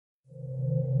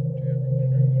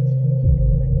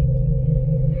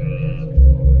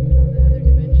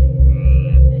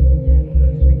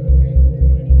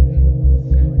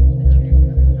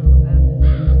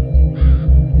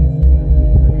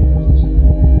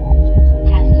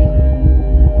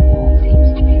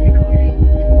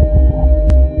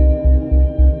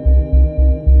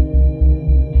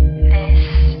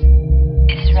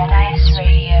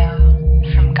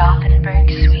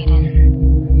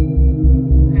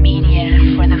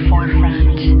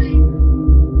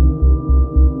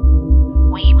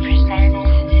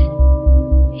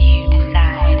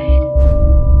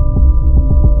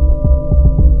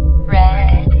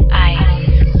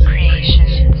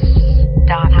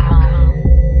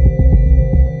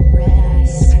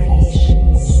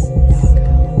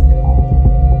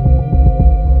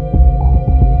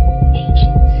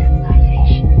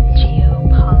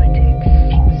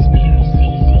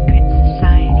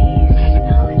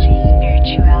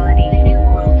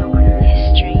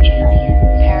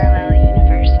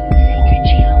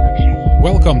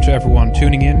to everyone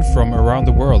tuning in from around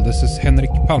the world. This is Henrik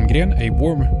Palmgren. A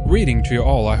warm greeting to you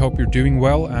all. I hope you're doing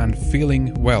well and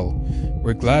feeling well.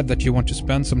 We're glad that you want to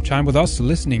spend some time with us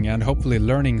listening and hopefully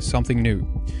learning something new.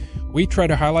 We try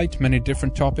to highlight many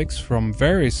different topics from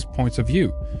various points of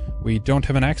view. We don't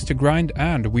have an axe to grind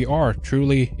and we are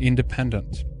truly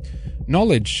independent.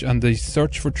 Knowledge and the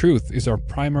search for truth is our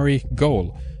primary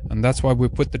goal, and that's why we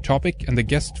put the topic and the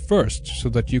guest first so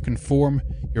that you can form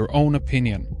your own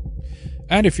opinion.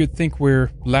 And if you think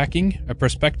we're lacking a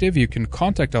perspective, you can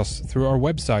contact us through our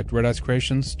website,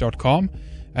 redicecreations.com,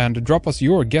 and drop us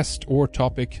your guest or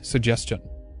topic suggestion.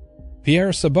 Pierre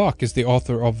Sabak is the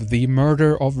author of The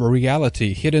Murder of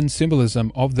Reality, Hidden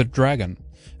Symbolism of the Dragon,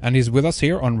 and he's with us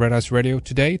here on Red Ice Radio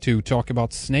today to talk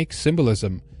about snake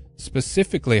symbolism,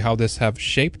 specifically how this have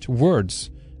shaped words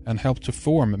and helped to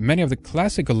form many of the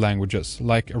classical languages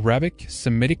like Arabic,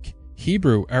 Semitic,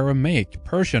 Hebrew, Aramaic,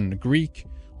 Persian, Greek,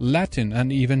 Latin,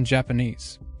 and even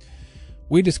Japanese.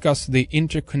 We discuss the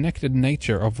interconnected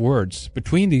nature of words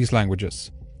between these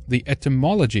languages, the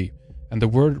etymology and the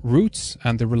word roots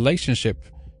and the relationship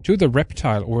to the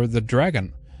reptile or the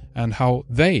dragon, and how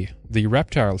they, the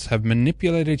reptiles, have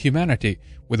manipulated humanity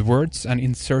with words and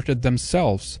inserted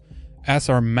themselves as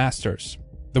our masters.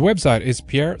 The website is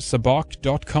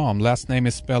pierresabak.com. Last name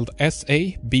is spelled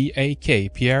S-A-B-A-K,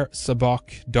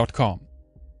 pierresabak.com.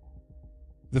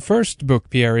 The first book,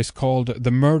 Pierre, is called The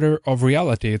Murder of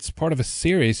Reality. It's part of a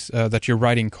series that you're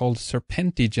writing called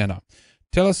Serpentigena.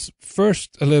 Tell us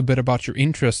first a little bit about your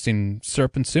interest in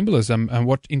serpent symbolism and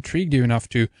what intrigued you enough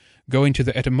to go into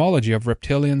the etymology of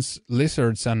reptilians,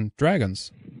 lizards, and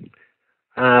dragons.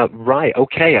 Right,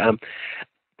 okay.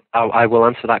 I will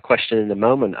answer that question in a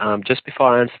moment. Just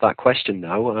before I answer that question,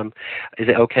 though, is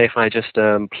it okay if I just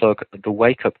plug the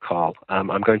Wake Up Call?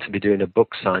 I'm going to be doing a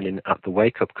book signing at the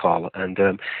Wake Up Call, and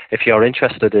if you're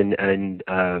interested in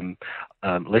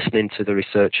listening to the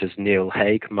researchers Neil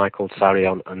Haig, Michael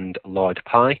Sarion, and Lloyd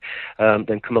Pye,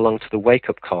 then come along to the Wake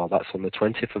Up Call. That's on the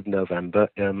 20th of November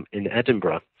in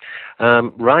Edinburgh.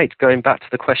 Right, going back to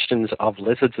the questions of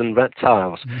lizards and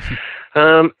reptiles.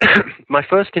 My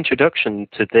first introduction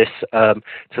to this,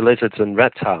 to lizards and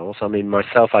reptiles, I mean,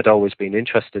 myself, I'd always been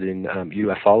interested in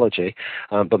ufology,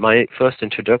 but my first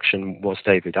introduction was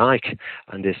David Icke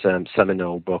and his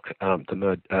seminal book,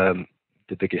 The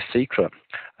Biggest Secret.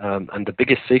 And The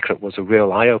Biggest Secret was a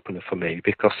real eye-opener for me,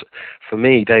 because for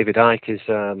me, David Icke is,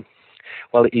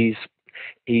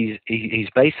 he's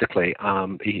basically,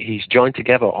 he's joined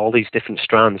together all these different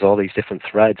strands, all these different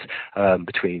threads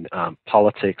between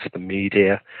politics, the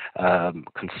media,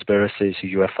 conspiracies,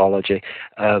 ufology,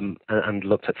 and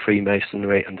looked at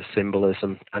Freemasonry and the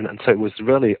symbolism. And so it was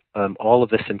really all of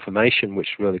this information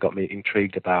which really got me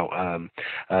intrigued about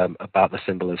the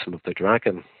symbolism of the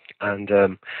dragon.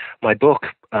 And my book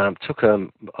took a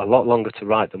lot longer to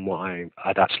write than what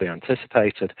I'd actually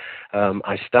anticipated.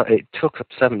 It took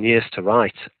 7 years to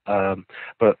write,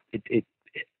 but it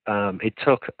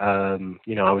took, I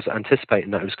was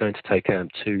anticipating that it was going to take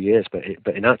 2 years,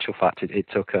 but in actual fact, it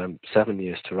took 7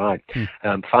 years to write.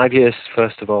 5 years,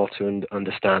 first of all, to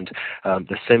understand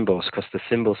the symbols, because the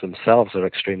symbols themselves are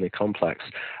extremely complex,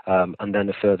 and then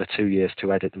a further 2 years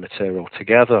to edit the material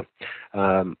together.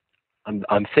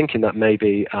 I'm thinking that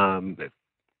maybe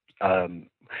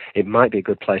it might be a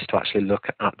good place to actually look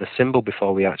at the symbol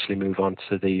before we actually move on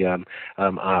to the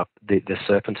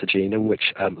Serpentigena,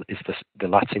 which is the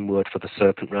Latin word for the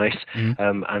serpent race,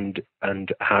 and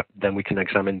how then we can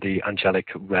examine the angelic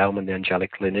realm and the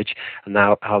angelic lineage, and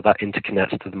now how that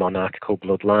interconnects to the monarchical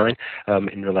bloodline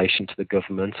in relation to the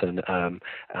government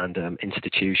and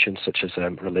institutions such as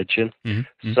religion.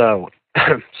 So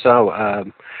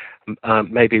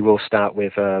maybe we'll start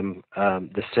with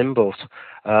the symbols.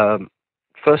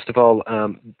 First of all,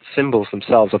 symbols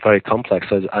themselves are very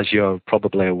complex, as you're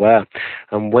probably aware.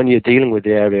 And when you're dealing with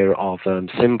the area of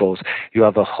symbols, you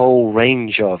have a whole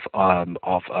range of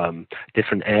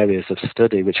different areas of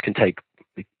study, which could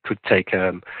take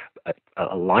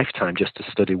a lifetime just to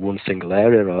study one single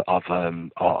area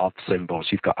of symbols.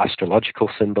 You've got astrological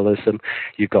symbolism,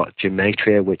 you've got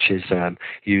gematria, which is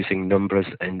using numbers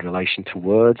in relation to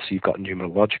words, you've got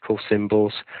numerological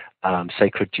symbols,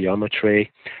 sacred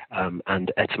geometry,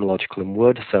 and etymological and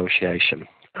word association.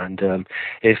 And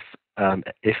if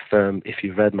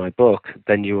you've read my book,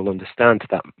 then you will understand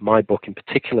that my book in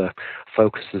particular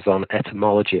focuses on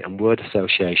etymology and word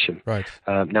association. Right.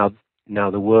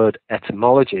 Now, the word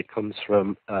etymology comes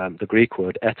from the Greek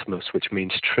word etymos, which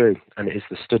means true, and it is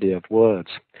the study of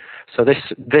words. So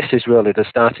this is really the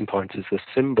starting point, is the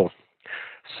symbol.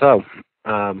 So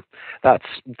that's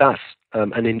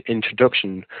an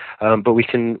introduction, but we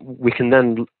can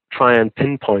then try and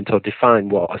pinpoint or define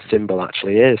what a symbol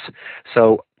actually is.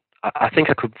 So I think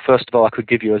I could, first of all, I could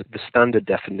give you the standard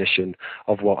definition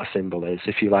of what a symbol is,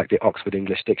 if you like the Oxford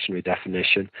English Dictionary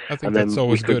definition. I think that's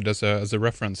always good as a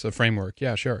reference, a framework.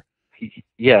 Yeah, sure.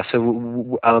 Yeah,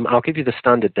 so I'll give you the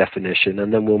standard definition,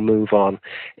 and then we'll move on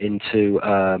into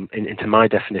my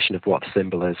definition of what a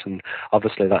symbol is, and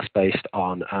obviously that's based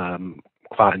on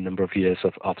quite a number of years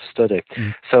of study.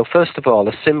 So first of all,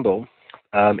 a symbol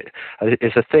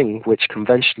is a thing which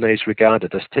conventionally is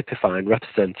regarded as typifying,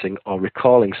 representing, or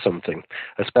recalling something,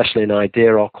 especially an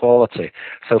idea or quality.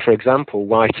 So, for example,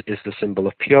 white is the symbol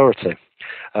of purity.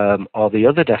 Or the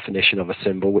other definition of a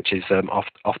symbol, which is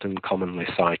often commonly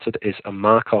cited, is a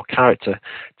mark or character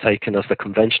taken as the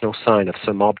conventional sign of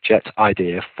some object,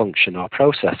 idea, function, or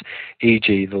process,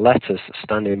 e.g. the letters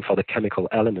standing for the chemical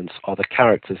elements or the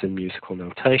characters in musical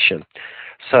notation.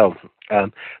 So,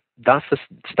 that's the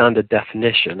standard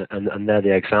definition, and they're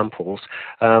the examples.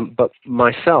 But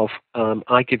myself,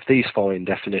 I give these following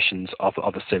definitions of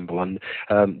a symbol, and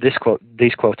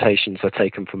these quotations are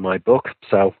taken from my book.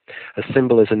 So, a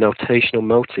symbol is a notational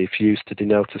motif used to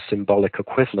denote a symbolic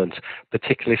equivalent,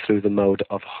 particularly through the mode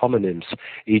of homonyms,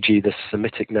 e.g. the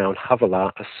Semitic noun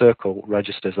havilah, a circle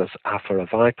registers as for a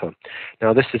viper.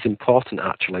 Now, this is important,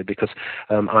 actually, because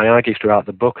I argue throughout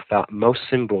the book that most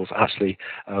symbols actually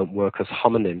work as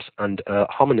homonyms. And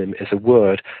homonym is a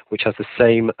word which has the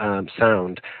same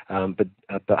sound, but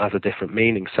has a different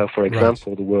meaning. So, for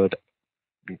example, the word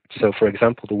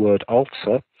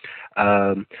altar,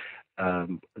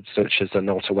 such as an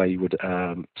altar where you would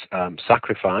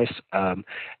sacrifice,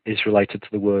 is related to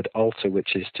the word altar,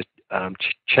 which is to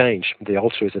change. The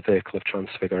altar is a vehicle of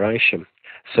transfiguration.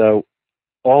 So,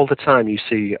 all the time you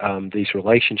see these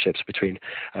relationships between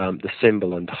the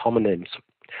symbol and homonyms.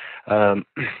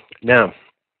 Now,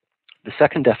 the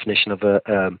second definition of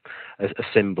a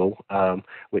symbol,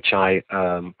 which I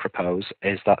propose,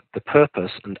 is that the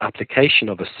purpose and application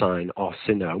of a sign or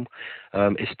synonym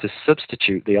is to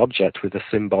substitute the object with a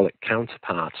symbolic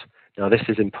counterpart. Now, this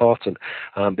is important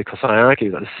because I argue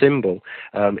that the symbol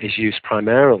is used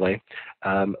primarily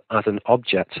as an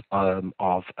object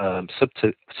of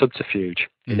subterfuge.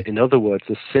 In other words,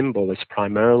 the symbol is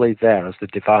primarily there as the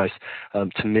device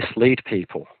to mislead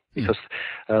people. Because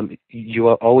you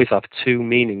always have two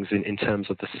meanings in terms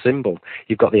of the symbol.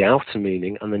 You've got the outer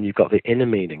meaning and then you've got the inner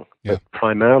meaning. Yeah. But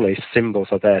primarily,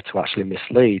 symbols are there to actually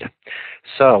mislead.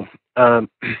 So, now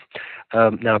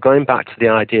going back to the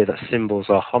idea that symbols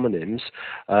are homonyms,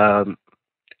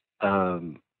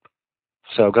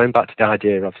 so going back to the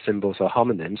idea of symbols or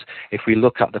homonyms, if we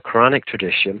look at the Quranic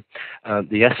tradition,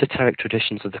 the esoteric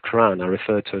traditions of the Quran are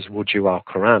referred to as Wuju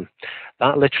al-Quran.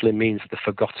 That literally means the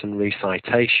forgotten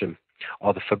recitation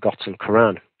or the forgotten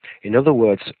Quran. In other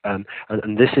words, and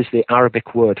this is the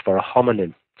Arabic word for a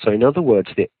homonym. So in other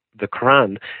words, the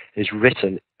Quran is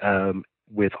written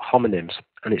with homonyms,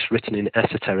 and it's written in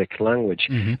esoteric language.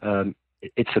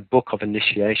 It's a book of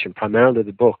initiation. Primarily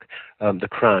the book, the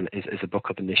Quran, is a book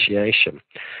of initiation.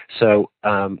 So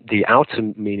the outer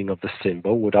meaning of the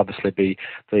symbol would obviously be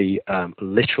the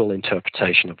literal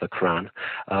interpretation of the Quran,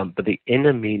 but the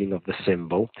inner meaning of the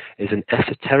symbol is an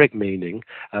esoteric meaning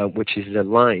which is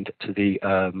aligned to the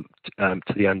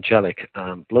angelic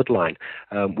bloodline,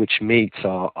 which meets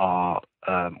with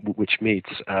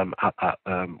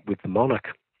the monarch.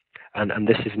 And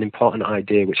this is an important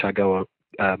idea which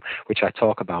I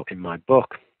talk about in my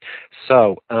book.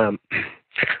 So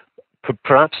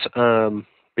perhaps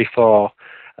before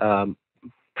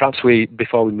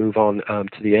we move on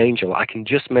to the angel, I can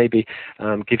just maybe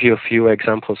give you a few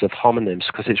examples of homonyms,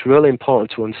 because it's really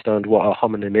important to understand what a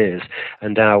homonym is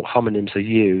and how homonyms are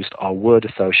used, or word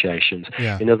associations.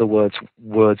 Yeah. In other words,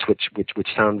 words which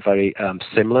sound very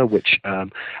similar, which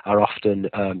are often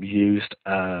used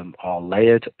or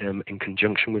layered in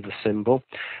conjunction with the symbol.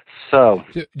 So,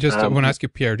 just I want to ask you,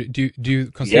 Pierre, do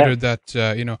you consider that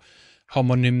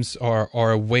homonyms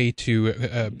are a way to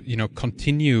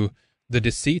continue the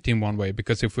deceit in one way?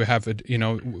 Because if we have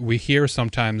we hear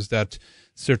sometimes that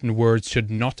certain words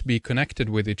should not be connected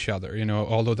with each other,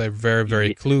 although they're very,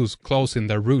 very close in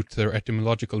their root. Their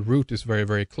etymological root is very,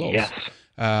 very close. Yes.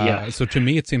 So to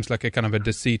me, it seems like a kind of a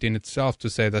deceit in itself to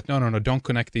say that, no, don't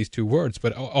connect these two words.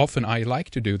 But often I like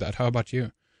to do that. How about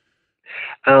you?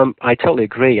 I totally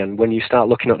agree, and when you start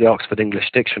looking at the Oxford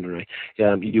English Dictionary,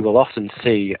 you will often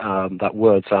see that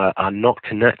words are not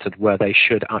connected where they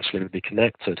should actually be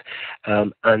connected.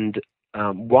 And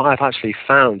what I've actually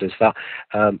found is that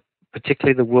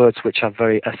particularly the words which have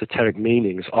very esoteric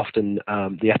meanings, often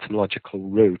the etymological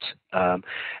root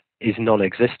is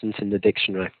non-existent in the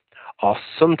dictionary. or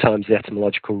sometimes the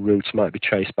etymological roots might be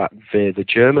traced back via the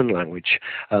German language,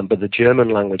 but the German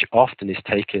language often is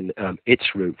taking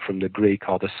its root from the Greek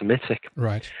or the Semitic.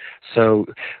 Right. So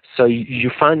you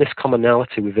find this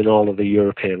commonality within all of the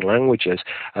European languages,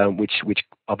 which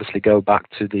obviously go back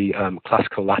to the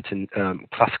classical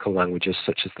languages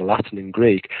such as the Latin and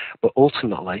Greek, but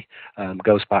ultimately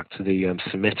goes back to the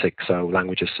Semitic, so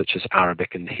languages such as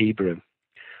Arabic and Hebrew.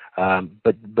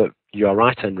 But you're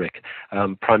right, Henrik.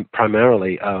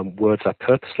 Primarily, words are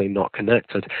purposely not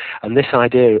connected, and this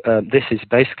idea, this is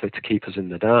basically to keep us in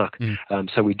the dark,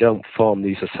 so we don't form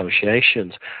these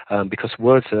associations, because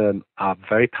words are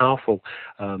very powerful.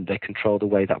 They control the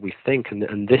way that we think,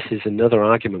 and this is another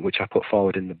argument which I put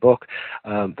forward in the book,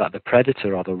 that the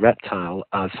predator or the reptile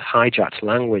has hijacked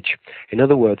language. In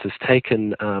other words, has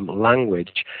taken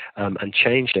language and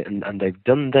changed it, and they've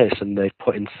done this, and they've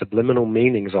put in subliminal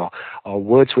meanings or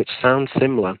words which sound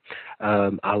similar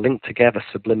are linked together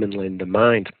subliminally in the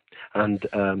mind. And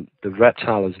the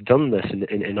reptile has done this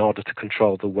in order to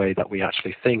control the way that we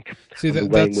actually think, the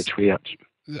way in which we actually...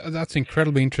 That's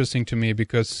incredibly interesting to me,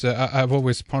 because I've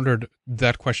always pondered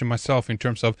that question myself in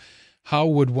terms of how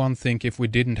would one think if we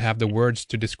didn't have the words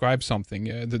to describe something?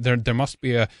 There must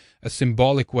be a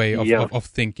symbolic way of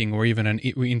thinking, or even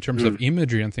in terms of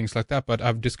imagery and things like that. But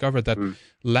I've discovered that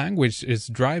language is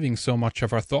driving so much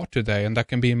of our thought today, and that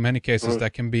can be, in many cases,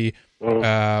 that can be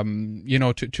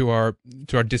to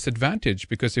our disadvantage,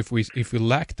 because if we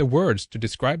lack the words to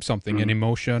describe something, an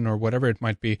emotion or whatever it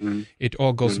might be, it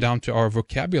all goes down to our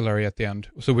vocabulary at the end.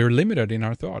 So we're limited in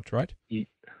our thought, right?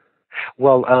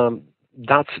 Well,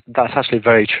 that's actually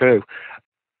very true.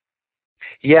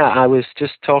 Yeah, I was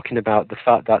just talking about the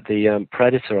fact that the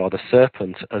predator or the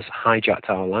serpent has hijacked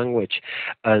our language,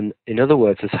 and in other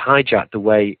words, has hijacked the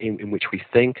way in which we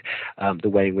think, the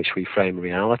way in which we frame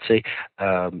reality,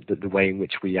 the way in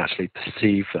which we actually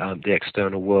perceive the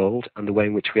external world, and the way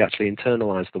in which we actually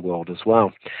internalize the world as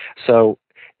well. So,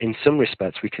 in some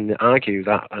respects, we can argue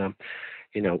that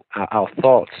our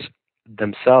thoughts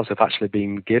themselves have actually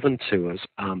been given to us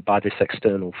by this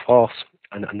external force.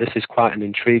 And this is quite an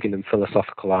intriguing and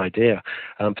philosophical idea,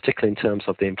 particularly in terms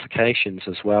of the implications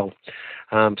as well.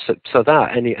 So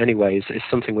that, anyways, is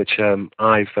something which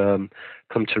I've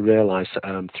come to realize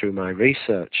through my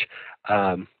research.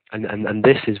 And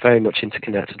this is very much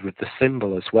interconnected with the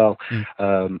symbol as well,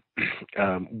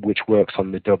 which works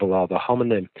on the double or the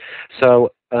homonym.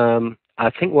 So I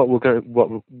think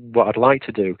what I'd like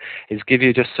to do is give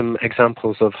you just some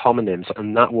examples of homonyms,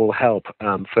 and that will help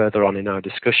further on in our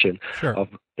discussion. Sure. Of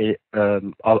it,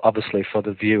 obviously for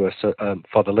the viewers,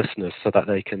 for the listeners, so that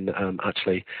they can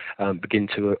actually begin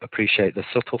to appreciate the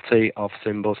subtlety of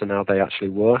symbols and how they actually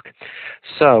work.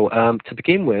 So to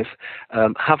begin with,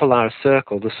 Havalar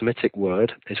circle, the Semitic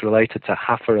word, is related to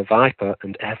Hafa, a viper,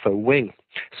 and Eph, a wing.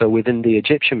 So within the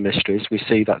Egyptian mysteries, we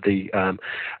see that the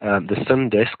sun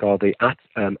disk or the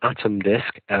atom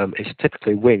disk is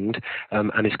typically winged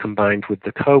and is combined with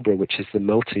the cobra, which is the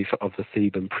motif of the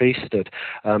Theban priesthood.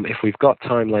 If we've got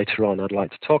time later on, I'd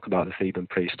like to talk about the Theban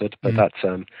priesthood, but that's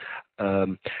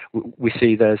we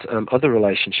see there's other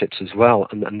relationships as well,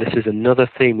 and this is another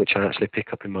theme which I actually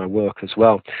pick up in my work as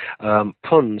well.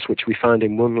 Puns, which we find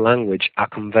in one language, are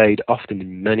conveyed often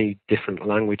in many different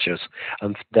languages,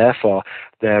 and therefore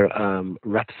they're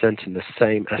representing the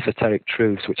same esoteric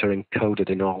truths which are encoded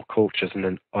in all cultures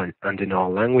and in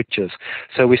all languages.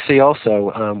 So we see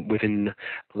also within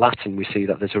Latin, we see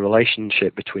that there's a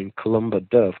relationship between columba,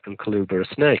 dove, and coluber, a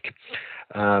snake.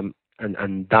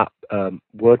 And that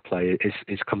wordplay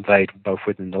is conveyed both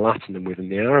within the Latin and within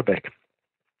the Arabic.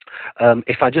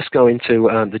 If I just go into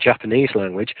the Japanese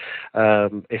language,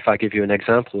 if I give you an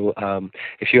example,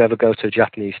 if you ever go to a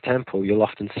Japanese temple, you'll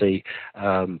often see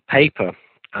paper,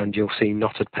 and you'll see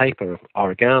knotted paper,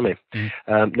 origami.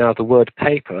 Now, the word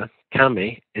paper,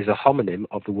 kami, is a homonym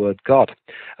of the word God.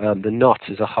 The knot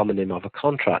is a homonym of a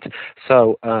contract.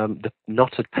 So the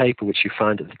knotted paper which you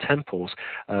find at the temples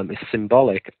is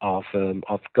symbolic of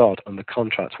God and the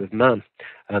contract with man.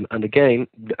 And again,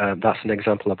 that's an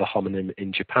example of a homonym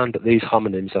in Japan, but these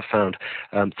homonyms are found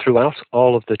throughout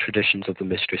all of the traditions of the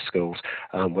mystery schools,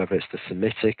 whether it's the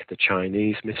Semitic, the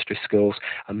Chinese mystery schools,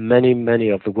 and many, many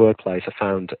of the wordplays are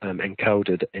found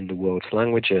encoded in the world's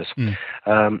languages.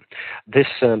 This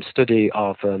study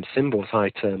of symbols I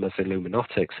term as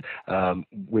Illuminautics,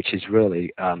 which is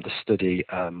really the study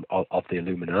of the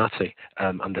Illuminati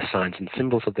and the signs and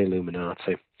symbols of the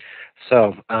Illuminati.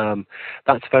 So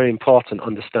that's very important,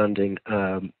 understanding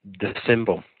the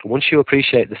symbol. Once you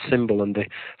appreciate the symbol and the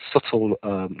subtle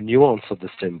nuance of the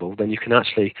symbol, then you can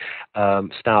actually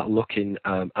start looking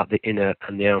at the inner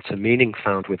and the outer meaning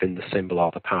found within the symbol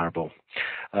or the parable.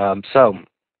 So,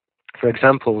 for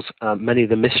examples, many of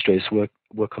the mysteries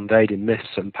were conveyed in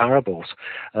myths and parables,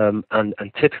 and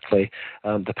typically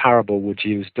the parable would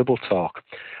use double talk.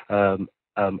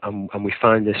 And we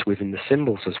find this within the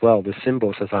symbols as well. The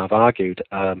symbols, as I've argued,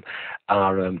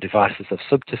 are devices of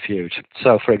subterfuge.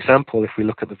 So, for example, if we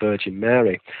look at the Virgin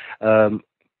Mary,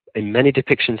 in many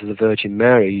depictions of the Virgin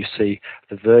Mary, you see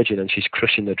the Virgin and she's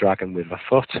crushing the dragon with her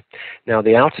foot. Now,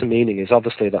 the outer meaning is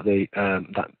obviously that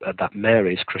that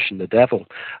Mary is crushing the devil,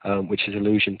 which is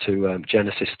allusion to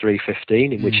Genesis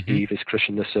 3:15, in which Eve is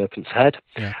crushing the serpent's head.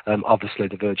 Yeah. Obviously,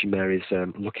 the Virgin Mary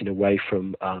is looking away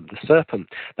from the serpent.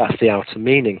 That's the outer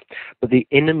meaning. But the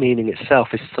inner meaning itself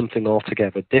is something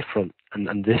altogether different.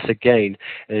 And this, again,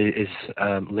 is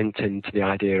linked into the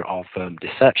idea of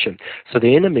deception. So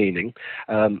the inner meaning,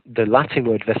 the Latin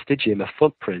word vestigium, a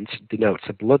footprint, denotes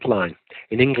a bloodline.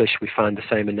 In English, we find the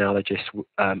same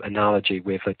analogy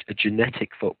with a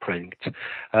genetic footprint.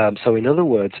 So in other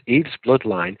words, Eve's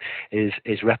bloodline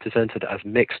is represented as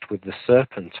mixed with the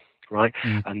serpent. Right,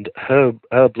 and her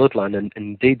bloodline, and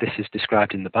indeed this is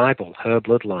described in the Bible, her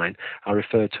bloodline are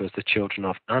referred to as the children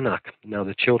of Anak. Now,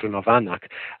 the children of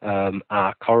Anak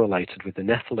are correlated with the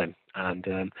Nephilim,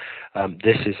 and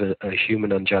this is a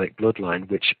human angelic bloodline,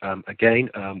 which again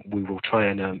we will try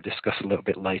and discuss a little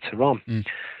bit later on.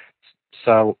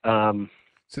 So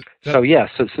sorry.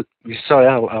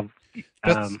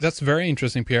 That's very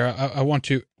interesting, Pierre. I want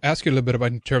to ask you a little bit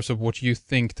about in terms of what you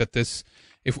think that this.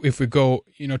 If we go,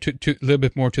 to a little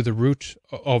bit more to the root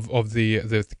of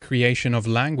the creation of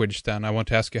language, then I want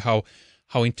to ask you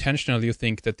how intentional you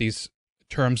think that these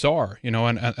terms are,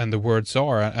 and the words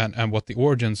are, and what the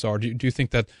origins are. Do you think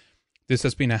that this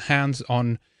has been a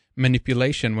hands-on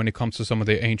manipulation when it comes to some of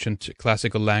the ancient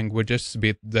classical languages, be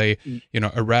it they,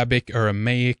 Arabic,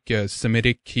 Aramaic,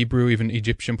 Semitic, Hebrew, even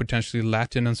Egyptian, potentially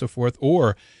Latin, and so forth?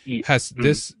 Or has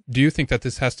this? Do you think that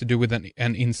this has to do with an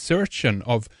insertion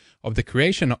of the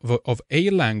creation of a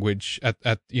language at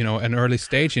an early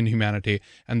stage in humanity,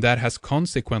 and that has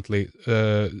consequently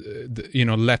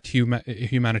let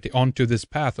humanity onto this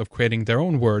path of creating their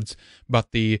own words,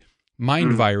 but the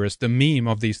mind virus, the meme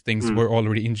of these things were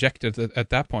already injected at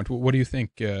that point? What do you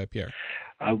think, Pierre?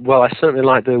 Well, I certainly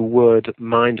like the word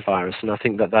mind virus, and I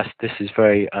think that this is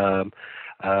very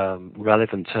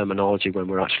relevant terminology when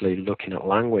we're actually looking at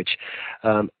language.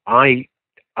 I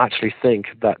actually think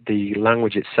that the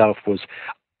language itself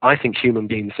I think human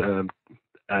beings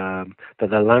that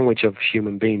the language of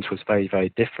human beings was very, very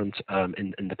different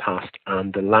in the past,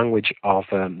 and the language of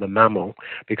the mammal,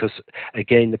 because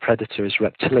again the predator is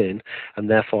reptilian and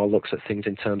therefore looks at things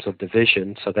in terms of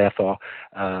division. So therefore,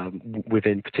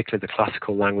 within particularly the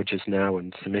classical languages now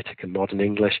and Semitic and modern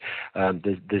English,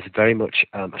 there's very much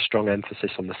a strong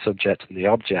emphasis on the subject and the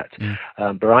object.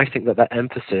 But I think that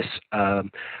emphasis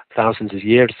thousands of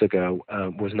years ago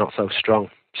was not so strong.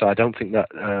 So I don't think that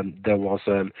there was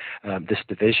this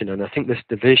division, and I think this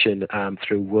division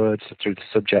through words, through the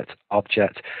subject,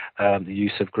 object, the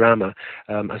use of grammar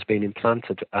has been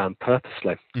implanted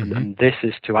purposely, and this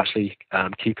is to actually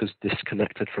keep us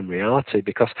disconnected from reality.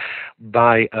 Because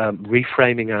by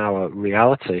reframing our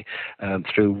reality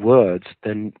through words,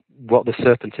 then what the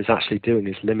serpent is actually doing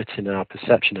is limiting our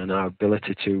perception and our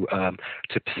ability to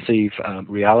perceive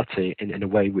reality in a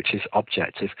way which is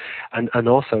objective, and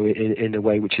also in a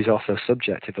way which is also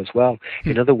subjective as well.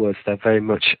 In other words, they're very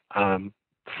much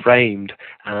framed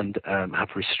and have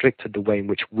restricted the way in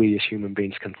which we as human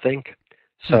beings can think.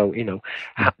 So,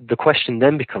 the question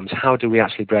then becomes, how do we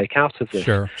actually break out of this?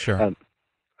 Sure.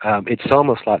 It's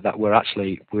almost like that we're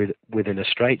actually within a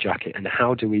straitjacket, and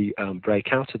how do we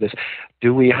break out of this?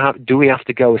 Do we have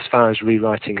to go as far as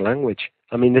rewriting language?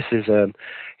 I mean, this is an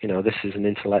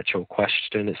intellectual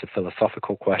question. It's a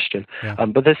philosophical question,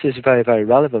 but this is very, very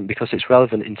relevant, because it's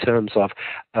relevant in terms of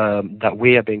that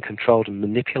we are being controlled and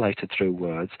manipulated through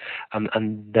words,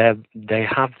 and they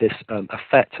have this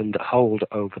effect and hold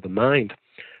over the mind.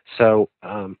 So,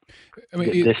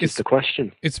 this is the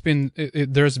question.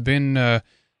 There's been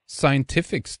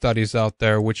scientific studies out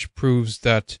there which proves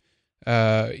that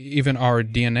even our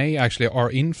DNA actually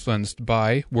are influenced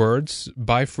by words,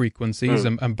 by frequencies,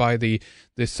 and by the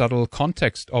subtle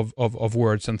context of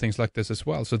words and things like this as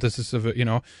well. So this is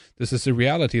a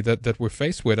reality that we're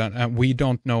faced with, and we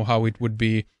don't know how it would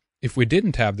be if we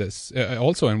didn't have this.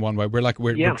 Also, in one way,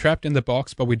 we're trapped in the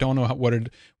box, but we don't know what it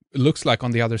looks like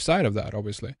on the other side of that,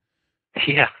 obviously.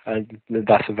 Yeah, and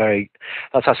that's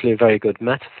actually a very good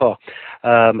metaphor,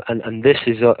 and this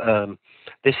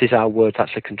is our words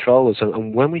actually control us.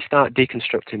 And when we start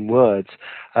deconstructing words,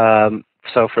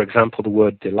 so for example, the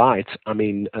word delight, I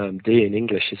mean, D in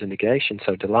English is a negation,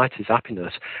 so delight is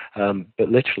happiness, but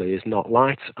literally is not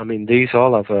light. I mean, these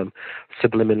all have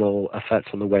subliminal effects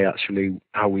on the way actually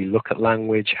how we look at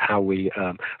language, how we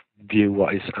view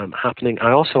what is happening.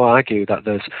 I also argue that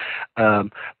there's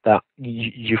that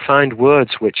you find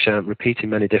words which repeat in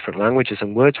many different languages,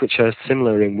 and words which are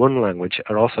similar in one language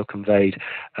are also conveyed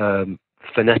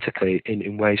phonetically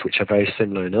in ways which are very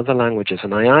similar in other languages.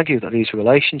 And I argue that these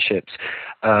relationships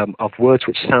of words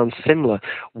which sound similar,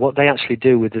 what they actually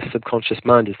do with the subconscious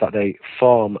mind is that they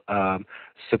form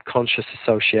subconscious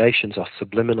associations or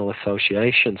subliminal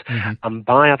associations. Mm-hmm. And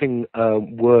by having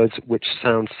words which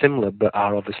sound similar but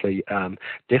are obviously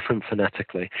different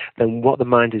phonetically, then what the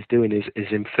mind is doing is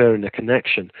inferring a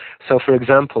connection. So for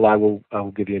example, I will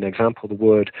give you an example.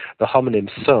 The homonym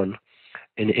son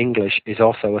in English is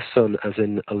also a son, as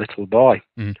in a little boy,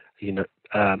 you know,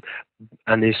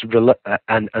 and is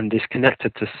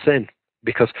connected to sin,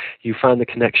 because you find the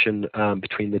connection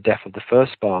between the death of the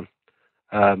firstborn,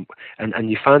 and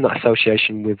you find that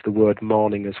association with the word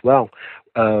morning as well.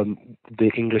 The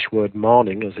English word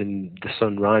morning, as in the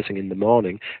sun rising in the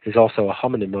morning, is also a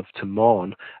homonym of to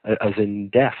mourn, as in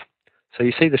death. So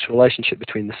you see this relationship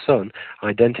between the son,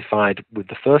 identified with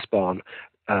the firstborn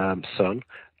son,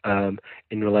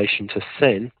 in relation to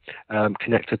sin,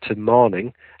 connected to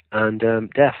mourning and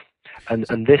death.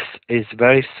 And this is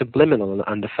very subliminal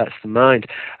and affects the mind.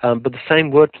 But the same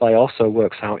wordplay also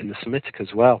works out in the Semitic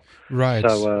as well. Right.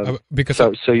 So,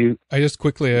 I just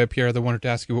quickly, Pierre, I wanted to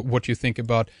ask you what you think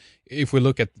about if we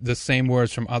look at the same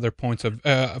words from other points of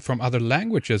from other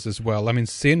languages as well. I mean,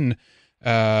 sin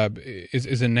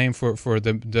is a name for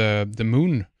the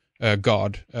moon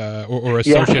god, or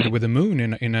associated with the moon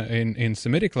in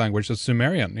Semitic language, so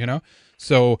Sumerian, you know.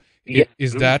 So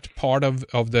is that part of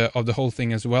the whole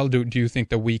thing as well? Do you think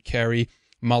that we carry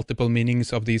multiple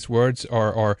meanings of these words,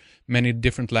 or many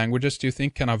different languages, do you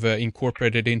think, kind of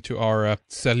incorporated into our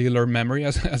cellular memory,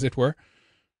 as it were?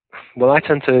 Well, I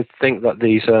tend to think that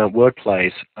these word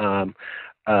plays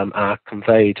are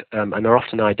conveyed and are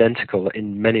often identical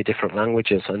in many different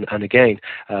languages. And again,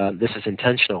 this is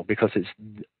intentional, because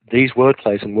these word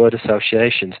plays and word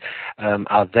associations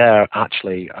are there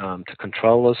actually to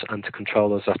control us, and to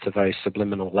control us at a very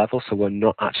subliminal level, so we're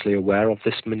not actually aware of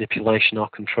this manipulation or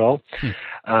control.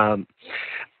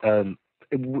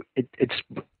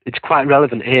 It's quite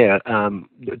relevant here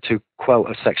to quote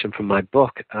a section from my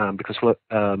book, because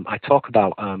I talk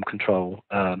about control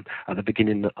at the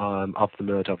beginning of The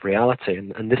Murder of Reality,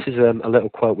 and this is a little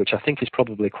quote which I think is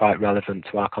probably quite relevant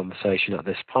to our conversation at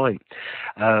this point.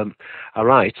 I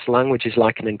write, language is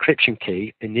like an encryption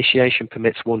key. Initiation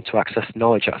permits one to access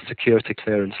knowledge at a security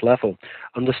clearance level.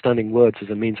 Understanding words is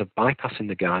a means of bypassing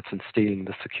the guards and stealing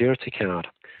the security card.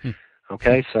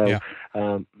 Okay, so...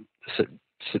 Yeah.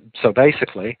 So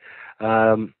basically,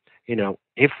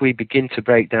 if we begin to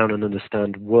break down and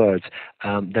understand words,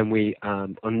 then we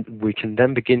can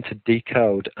then begin to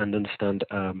decode and understand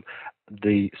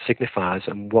the signifiers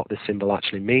and what the symbol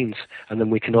actually means, and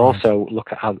then we can also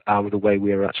look at how the way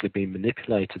we are actually being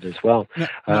manipulated as well.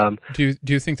 Do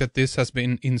you think that this has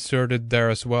been inserted there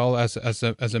as well as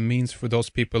a means for those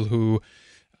people who?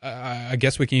 I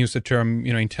guess we can use the term,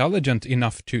 intelligent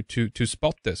enough to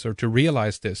spot this, or to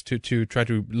realize this, to try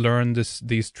to learn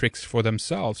these tricks for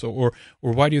themselves, or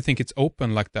why do you think it's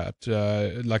open like that?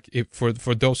 Like if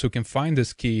for those who can find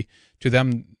this key, to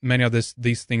them many of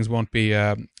these things won't be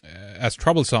as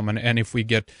troublesome, and if we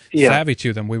get savvy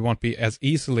to them, we won't be as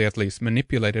easily, at least,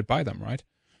 manipulated by them, right?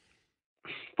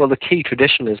 Well, the key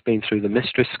traditionally has been through the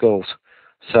mystery schools.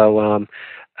 So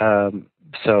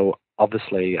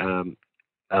obviously.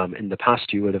 In the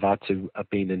past, you would have had to have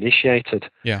been initiated,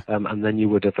 and then you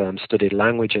would have studied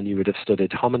language, and you would have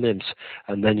studied homonyms,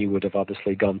 and then you would have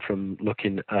obviously gone from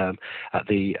looking at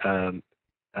the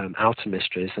outer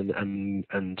mysteries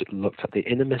and looked at the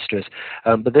inner mysteries.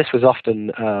 But this was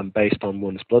often based on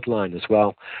one's bloodline as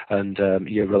well, and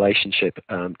your relationship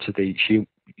to the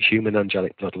human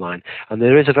angelic bloodline. And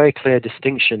there is a very clear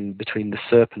distinction between the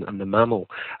serpent and the mammal,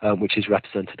 which is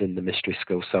represented in the mystery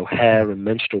school. So hair and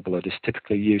menstrual blood is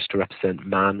typically used to represent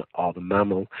man or the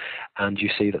mammal, and you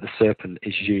see that the serpent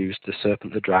is used, the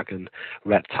serpent, the dragon,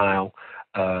 reptile,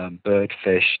 bird,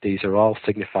 fish, these are all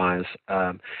signifiers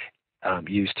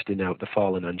used to denote the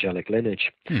fallen angelic lineage,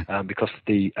 because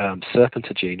the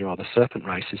serpentagene, or the serpent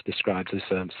race, is described as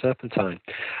serpentine.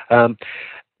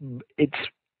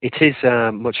 It is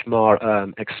much more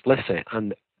explicit,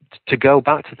 and to go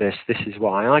back to this is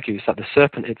what I argue, is that the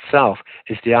serpent itself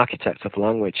is the architect of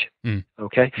language.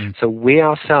 Okay? So we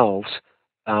ourselves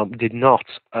did not,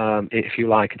 if you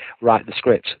like, write the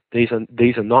script. These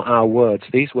are not our words.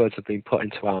 These words have been put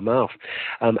into our mouth.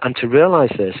 And to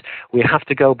realize this, we have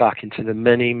to go back into the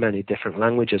many, many different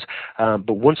languages.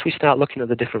 But once we start looking at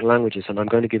the different languages, and I'm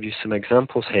going to give you some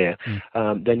examples here,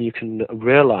 then you can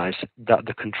realize that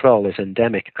the control is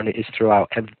endemic, and it is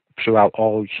throughout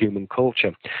all human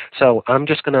culture. So I'm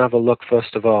just going to have a look,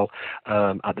 first of all,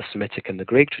 at the Semitic and the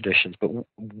Greek traditions, but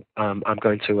I'm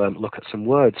going to look at some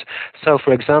words. So,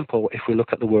 for example, if we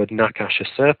look at the word nakash, a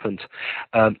serpent,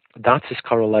 that is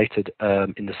correlated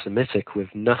in the Semitic with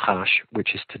nahash,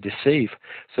 which is to deceive.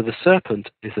 So the serpent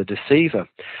is a deceiver.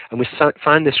 And we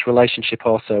find this relationship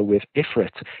also with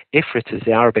ifrit. Ifrit is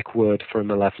the Arabic word for a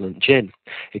malevolent jinn.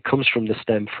 It comes from the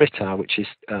stem fritar, which is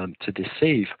to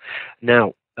deceive.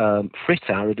 Now,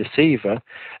 fritar, a deceiver,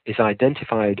 is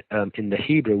identified in the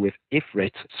Hebrew with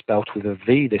Ifrit, spelt with a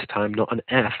V this time, not an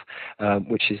F,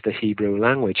 which is the Hebrew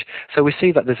language. So we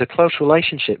see that there's a close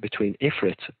relationship between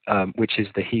Ifrit, which is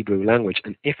the Hebrew language,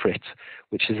 and Ifrit,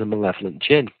 which is a malevolent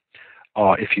jinn,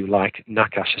 or, if you like,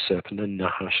 nakash, a serpent, and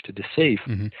nahash, to deceive.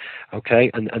 Okay,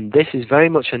 and this is very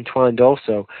much entwined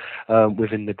also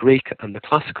within the Greek and the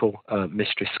classical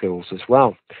mystery schools as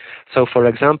well. So, for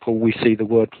example, we see the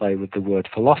wordplay with the word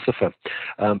philosopher.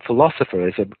 Philosopher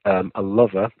is a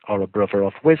lover or a brother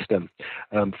of wisdom.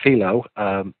 Philo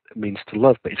means to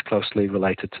love, but it's closely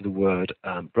related to the word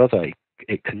brother.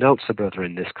 It connotes a brother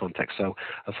in this context. So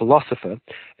a philosopher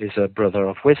is a brother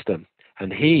of wisdom.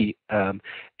 And he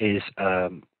is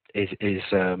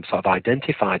sort of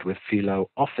identified with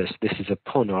Philo-Ophis. This is a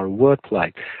pun or a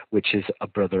wordplay, which is a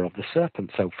brother of the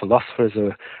serpent. So philosopher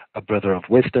is a brother of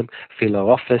wisdom.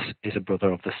 Philo-Ophis is a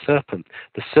brother of the serpent.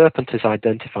 The serpent is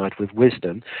identified with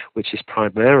wisdom, which is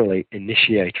primarily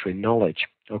initiatory knowledge.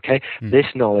 Okay, this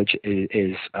knowledge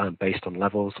is based on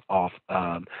levels of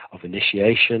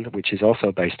initiation, which is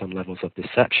also based on levels of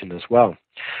deception as well.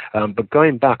 But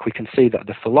going back, we can see that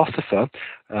the philosopher,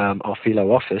 or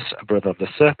Philo-Ophis, a brother of the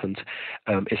serpent,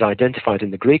 is identified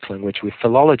in the Greek language with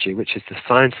philology, which is the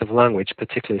science of language,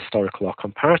 particularly historical or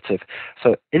comparative.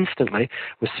 So instantly,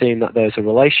 we're seeing that there's a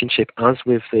relationship, as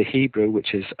with the Hebrew,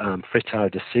 which is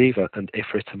fritar, deceiver, and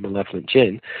ifrit, a malevolent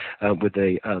jinn, with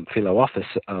the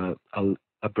Philo-Ophis,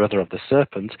 a brother of the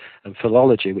serpent, and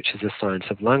philology, which is the science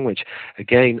of language.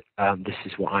 Again, this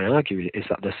is what I argue, is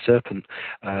that the serpent,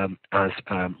 as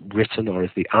written, or as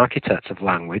the architect of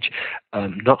language,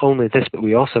 not only this, but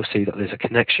we also see that there's a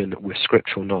connection with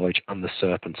scriptural knowledge and the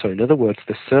serpent. So in other words,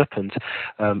 the serpent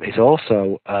is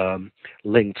also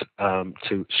linked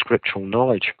to scriptural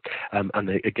knowledge. And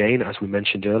again, as we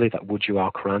mentioned earlier, that Wuju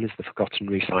al-Quran is the forgotten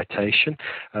recitation.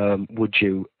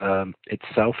 Wuju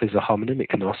itself is a homonym. It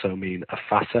can also mean a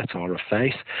facet or a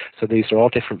face. So these are all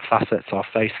different facets or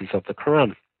faces of the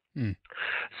Quran.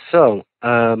 So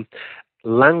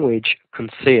language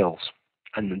conceals,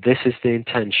 and this is the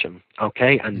intention.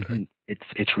 Okay, and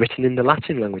it's written in the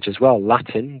Latin language as well.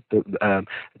 Latin,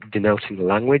 denoting the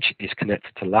language, is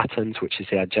connected to latens, which is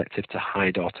the adjective to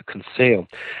hide or to conceal.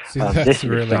 See, that's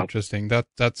really interesting.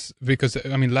 That's because,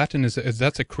 I mean, Latin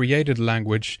that's a created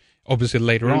language, obviously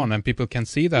later on, and people can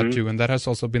see that too. And that has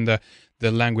also been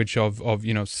the language of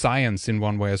science in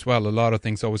one way as well. A lot of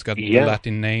things always got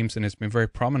Latin names, and it's been very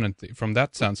prominent from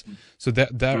that sense. So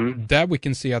that we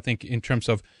can see, I think, in terms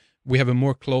of, we have a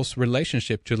more close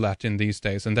relationship to Latin these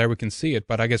days, and there we can see it.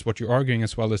 But I guess what you're arguing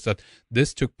as well is that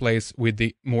this took place with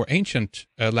the more ancient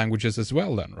languages as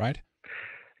well then, right?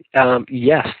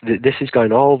 Yes, this is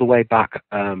going all the way back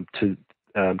to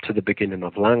the beginning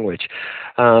of language.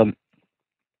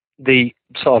 The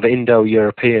sort of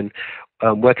Indo-European,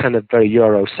 we're kind of very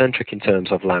Eurocentric in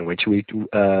terms of language.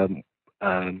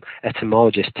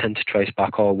 Etymologists tend to trace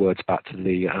back all words back to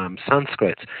the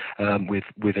Sanskrit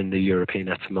within the European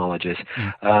etymologies.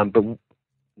 But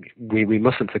we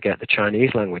mustn't forget the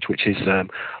Chinese language, which is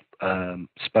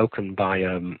spoken by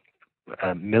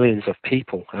millions of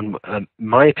people. And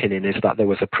my opinion is that there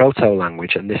was a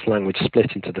proto-language, and this language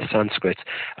split into the Sanskrit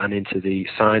and into the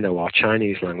Sino or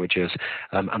Chinese languages.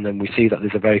 And then we see that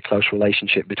there's a very close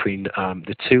relationship between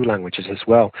the two languages as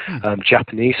well.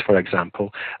 Japanese, for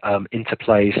example,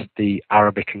 interplays the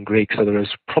Arabic and Greek. So there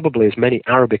is probably as many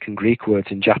Arabic and Greek words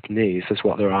in Japanese as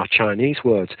what there are Chinese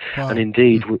words. Wow. And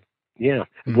indeed, well,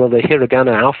 the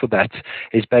hiragana alphabet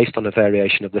is based on a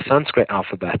variation of the Sanskrit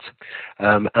alphabet.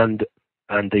 And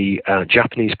and the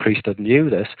Japanese priesthood knew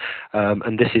this,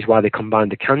 and this is why they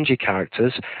combined the kanji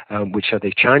characters, which are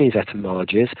the Chinese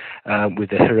etymologies, with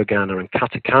the hiragana and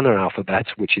katakana alphabet,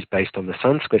 which is based on the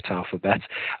Sanskrit alphabet,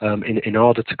 in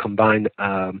order to combine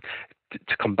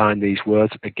these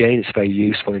words. Again, it's very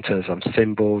useful in terms of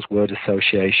symbols, word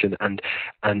association, and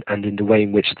in the way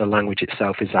in which the language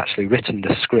itself is actually written,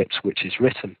 the script which is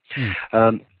written.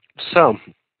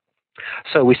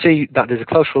 So we see that there's a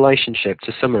close relationship,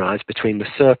 to summarize, between the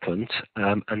serpent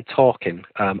and talking,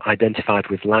 identified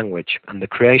with language and the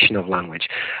creation of language.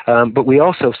 But we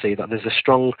also see that there's a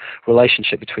strong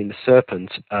relationship between the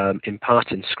serpent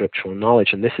imparting scriptural knowledge,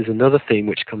 and this is another theme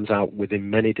which comes out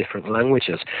within many different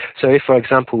languages. So if, for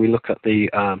example, we look at the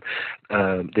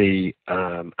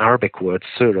Arabic word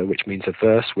surah, which means a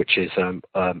verse, which is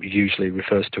usually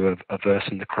refers to a verse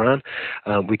in the Quran,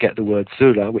 we get the word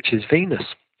zura, which is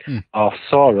Venus. Or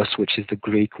saurus, which is the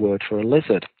Greek word for a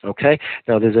lizard. Okay,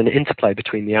 now there's an interplay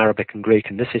between the Arabic and Greek,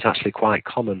 and this is actually quite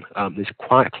common. There's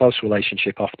quite a close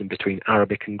relationship often between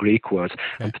Arabic and Greek words,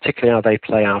 and particularly how they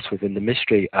play out within the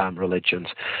mystery religions.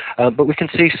 But we can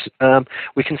see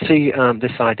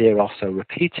this idea also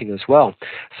repeating as well.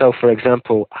 So, for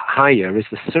example, Hayya is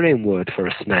the Syrian word for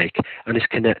a snake, and is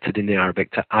connected in the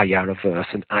Arabic to ayah, a verse,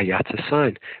 and ayat, a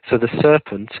sign. So the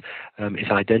serpent is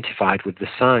identified with the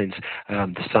signs.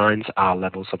 The signs are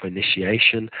levels of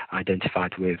initiation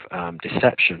identified with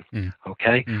deception.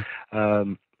 Okay.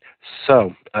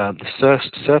 So the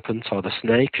serpent, or the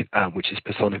snake, which is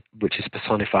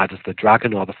personified as the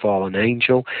dragon or the fallen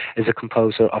angel, is a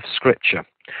composer of scripture.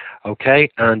 Okay,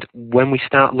 and when we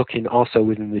start looking also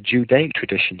within the Judaic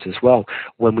traditions as well,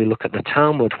 when we look at the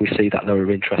Talmud, we see that there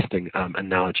are interesting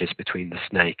analogies between the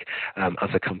snake as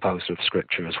a composer of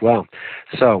scripture as well.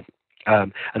 So,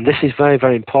 and this is very,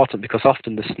 very important, because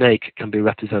often the snake can be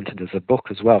represented as a book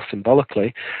as well,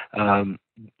 symbolically.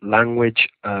 Language,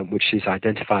 which is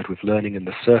identified with learning, and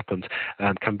the serpent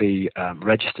can be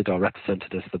registered or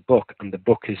represented as the book, and the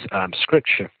book is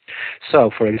scripture. So,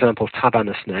 for example,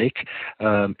 taban, a snake,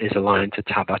 is aligned to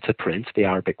taba, to print, the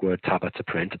Arabic word taba, to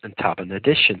print, and taban,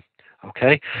 addition.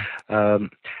 Okay. Now,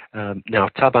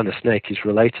 taban, a snake, is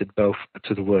related both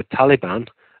to the word Taliban,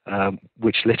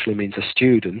 which literally means a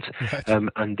student,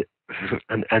 and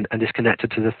is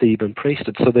connected to the Theban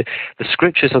priesthood. So the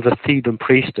scriptures of the Theban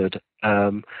priesthood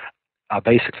are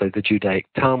basically the Judaic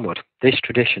Talmud. This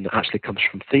tradition actually comes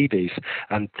from Thebes,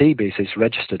 and Thebes is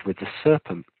registered with the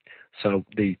serpent. So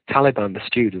the Taliban, the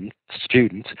student,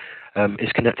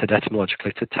 is connected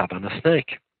etymologically to Taban, a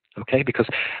snake. Okay, because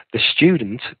the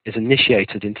student is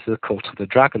initiated into the cult of the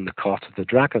dragon, the court of the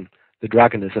dragon. The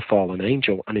dragon is a fallen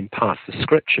angel and imparts the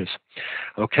scriptures.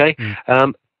 Okay,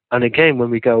 and again, when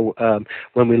we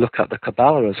look at the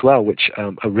Kabbalah as well, which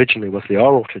originally was the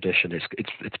oral tradition,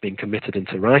 it's been committed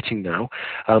into writing now,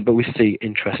 but we see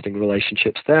interesting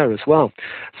relationships there as well.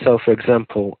 So, for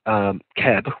example,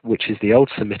 Keb, which is the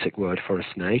old Semitic word for a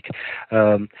snake,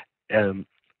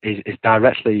 is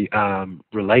directly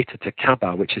related to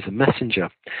Kaaba, which is a messenger.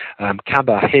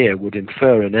 Kaaba here would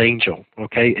infer an angel.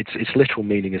 Okay, its literal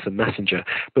meaning is a messenger,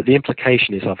 but the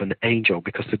implication is of an angel,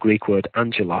 because the Greek word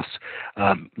angelos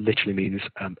literally means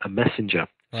a messenger.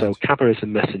 Right. So Kaaba is a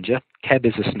messenger, Keb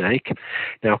is a snake.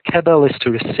 Now, Kebel is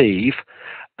to receive,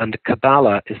 and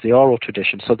Kabbalah is the oral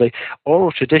tradition. So the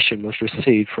oral tradition was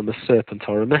received from a serpent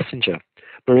or a messenger.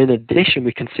 But in addition,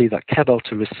 we can see that Kebel,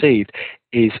 to receive,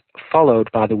 is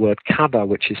followed by the word Kaba,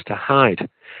 which is to hide.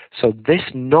 So this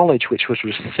knowledge which was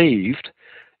received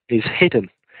is hidden.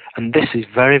 And this is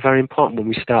very, very important when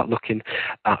we start looking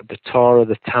at the Torah,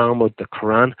 the Talmud, the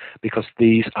Quran, because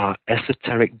these are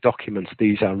esoteric documents.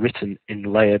 These are written in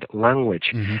layered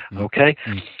language. Okay?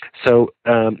 So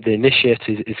the initiate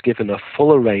is given a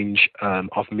fuller range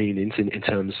of meanings in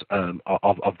terms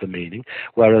of the meaning,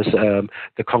 whereas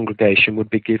the congregation would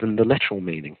be given the literal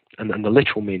meaning. And the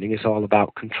literal meaning is all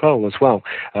about control as well,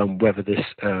 whether this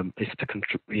is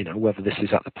whether this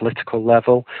is at the political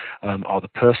level or the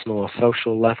personal or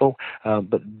social level.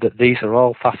 But these are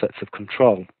all facets of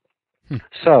control.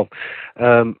 So,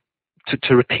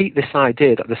 to repeat this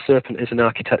idea that the serpent is an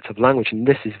architect of language, and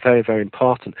this is very, very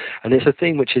important, and it's a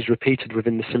theme which is repeated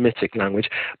within the Semitic language.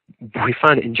 We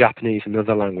find it in Japanese and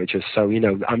other languages. So,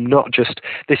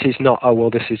 this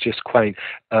is just quaint.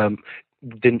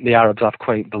 Didn't the Arabs have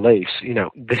quaint beliefs?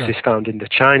 This is found in the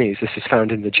Chinese, this is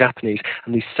found in the Japanese,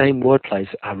 and these same wordplays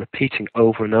are repeating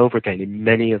over and over again in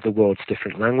many of the world's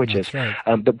different languages. Right.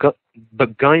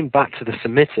 but going back to the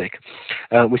Semitic,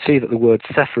 we see that the word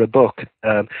Sefer, a book,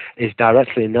 is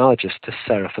directly analogous to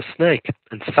Seraph, a snake,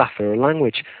 and Sefer, a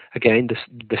language. Again,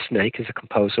 the snake is a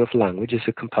composer of language, is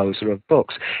a composer of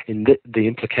books. The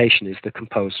implication is the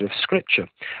composer of scripture.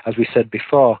 As we said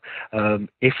before,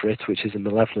 Ifrit, which is a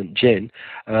malevolent jinn,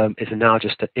 is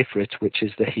analogous to Ifrit, which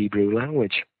is the Hebrew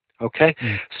language. Okay?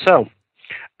 So,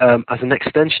 as an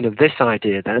extension of this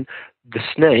idea then, the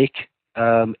snake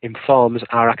informs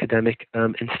our academic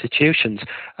institutions.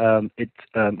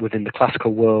 Within the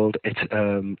classical world, it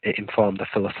informed the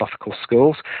philosophical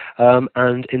schools,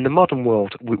 and in the modern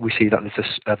world, we see that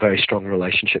there's a very strong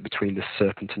relationship between the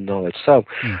serpent and knowledge. So,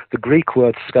 the Greek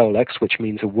word skolex, which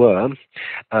means a worm,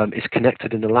 is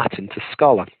connected in the Latin to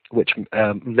scholar, which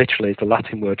literally is the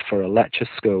Latin word for a lecture,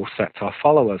 school, sect, or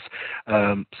followers,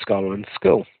 scholar and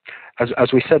school.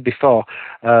 As we said before,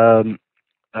 the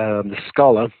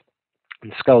scholar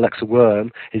and skolex, a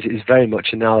worm, is very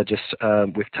much analogous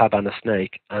with taban, a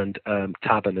snake, and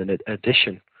taban, an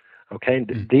addition. Okay,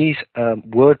 these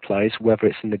word plays, whether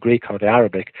it's in the Greek or the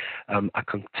Arabic, are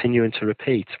continuing to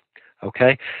repeat.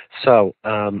 Okay, so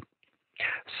that's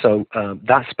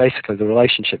basically the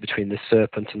relationship between the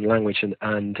serpent and language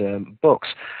and books.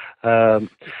 I'll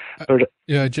let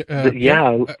you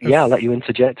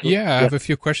interject. I have a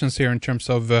few questions here in terms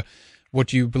of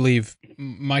what you believe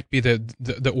might be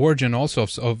the origin also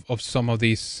of some of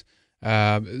these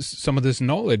some of this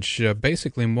knowledge,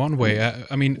 basically in one way.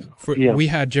 We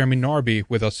had Jeremy Narby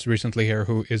with us recently here,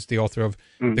 who is the author of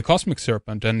The Cosmic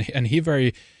Serpent, and he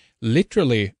very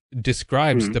literally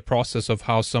describes the process of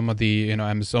how some of the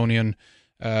Amazonian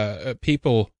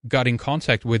people got in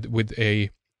contact with a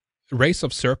race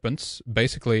of serpents,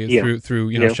 basically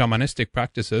through shamanistic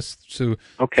practices,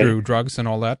 through drugs and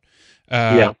all that.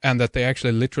 And that they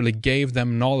actually literally gave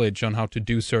them knowledge on how to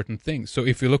do certain things. So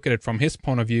if you look at it from his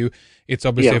point of view, it's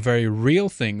obviously a very real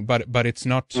thing, but it's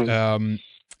not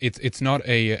it's not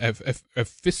a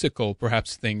physical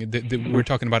perhaps thing. We're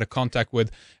talking about a contact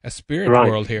with a spirit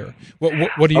world here.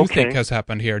 What do you think has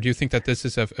happened here? Do you think that this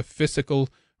is a physical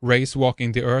race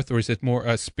walking the earth, or is it more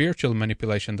a spiritual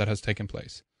manipulation that has taken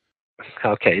place?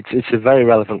 Okay, it's a very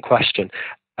relevant question,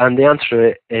 and the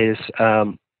answer is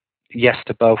yes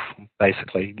to both,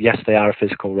 basically. Yes, they are a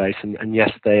physical race, and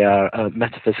yes, they are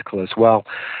metaphysical as well.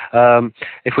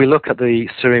 If we look at the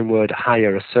Syrian word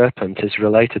haya, a serpent, is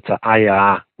related to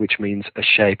aya, which means a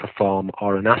shape, a form,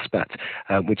 or an aspect,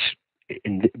 which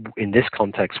in this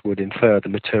context would infer the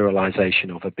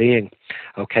materialization of a being.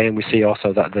 Okay, and we see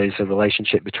also that there's a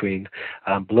relationship between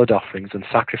blood offerings and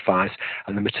sacrifice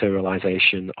and the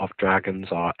materialization of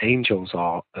dragons or angels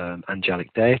or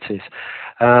angelic deities.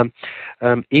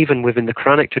 Even within the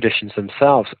Quranic traditions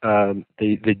themselves,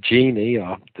 the genie,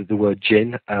 or the word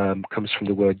jinn, comes from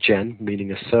the word jen,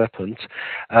 meaning a serpent.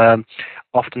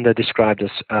 Often they're described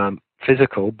as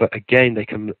physical, but again, they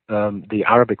can. The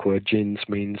Arabic word jinns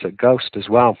means a ghost as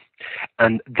well,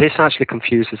 and this actually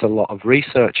confuses a lot of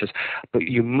researchers. But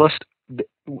you must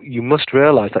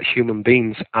realize that human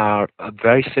beings are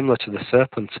very similar to the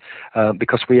serpent,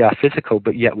 because we are physical,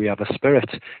 but yet we have a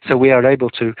spirit. So we are able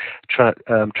to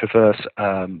traverse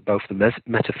both the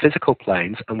metaphysical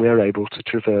planes, and we are able to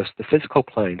traverse the physical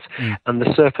planes. And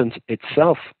the serpent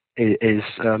itself is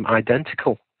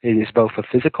identical. It is both a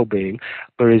physical being,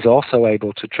 but is also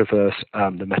able to traverse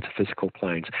the metaphysical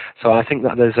planes. So I think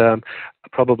that there's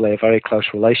probably a very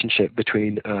close relationship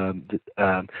between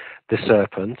the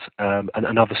serpent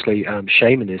and obviously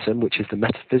shamanism, which is the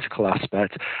metaphysical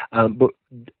aspect.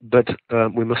 But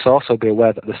we must also be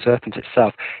aware that the serpent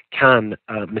itself can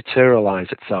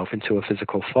materialize itself into a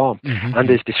physical form, and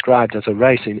is described as a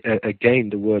race.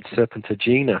 Again, the word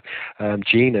serpentagena,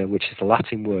 gena, which is the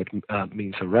Latin word,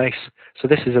 means a race. So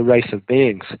this is a race of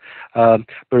beings,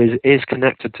 but it is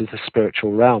connected to the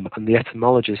spiritual realm, and the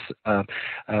etymologies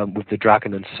with the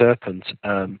dragon and serpent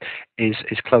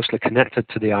is closely connected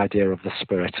to the idea of the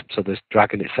spirit. So the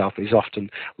dragon itself is often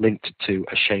linked to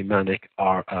a shamanic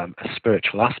or a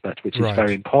spiritual aspect, which is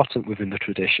very important within the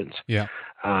traditions. Yeah.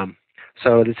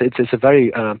 So it's a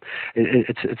very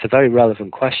it's a very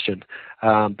relevant question.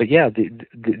 But yeah,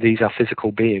 these are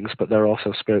physical beings, but they're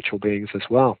also spiritual beings as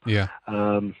well. Yeah.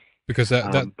 Because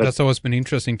that's always been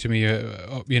interesting to me,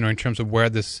 in terms of where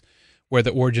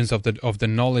the origins of the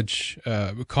knowledge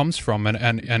comes from,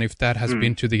 and if that has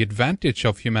been to the advantage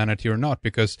of humanity or not.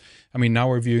 Because now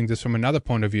we're viewing this from another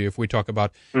point of view. If we talk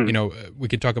about, we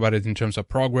could talk about it in terms of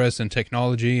progress and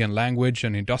technology and language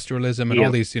and industrialism and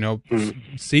all these,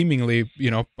 seemingly,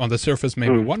 on the surface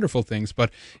maybe wonderful things.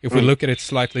 But if we look at it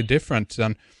slightly different,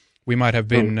 then we might have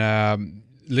been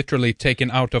literally taken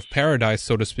out of paradise,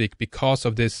 so to speak, because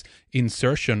of this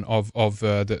insertion of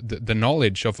the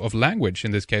knowledge of language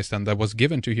in this case, then, that was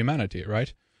given to humanity,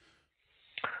 right?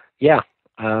 Yeah,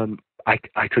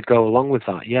 I could go along with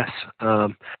that. Yes.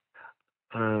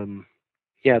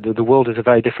 Yeah, the world is a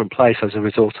very different place as a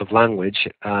result of language.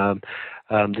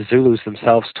 The Zulus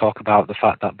themselves talk about the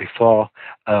fact that before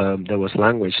there was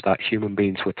language, that human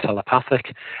beings were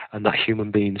telepathic, and that human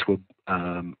beings were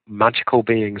magical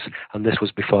beings, and this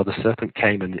was before the serpent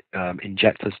came and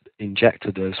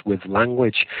injected us with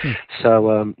language.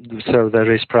 So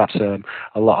there is perhaps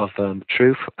a lot of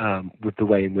truth with the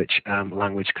way in which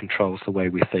language controls the way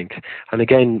we think. And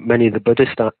again, many of the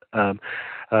Buddhist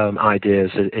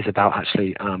ideas is about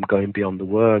actually going beyond the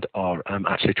word, or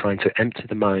actually trying to empty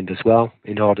the mind as well,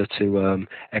 in order to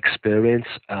experience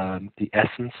the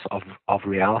essence of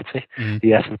reality,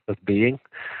 the essence of being.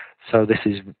 So this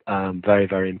is very,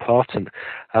 very important.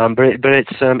 But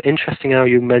it's interesting how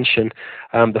you mention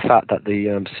the fact that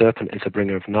the serpent is a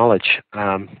bringer of knowledge,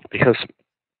 because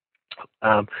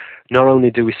not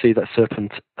only do we see that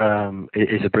serpent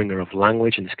is a bringer of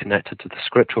language and is connected to the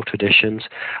scriptural traditions,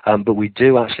 but we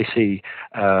do actually see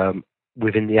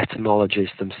within the etymologies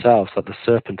themselves that the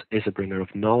serpent is a bringer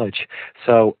of knowledge.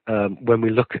 So when we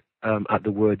look at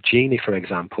the word genie, for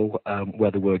example,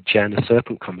 where the word gen, a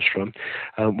serpent, comes from,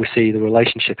 we see the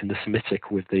relationship in the Semitic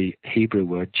with the Hebrew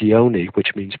word geoni,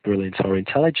 which means brilliant or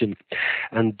intelligent.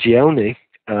 And geoni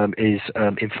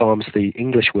informs the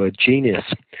English word genius.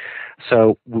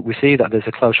 So we see that there's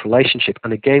a close relationship.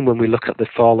 And again, when we look at the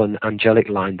fallen angelic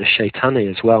line, the Shaitani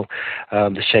as well,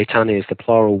 the Shaitani is the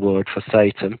plural word for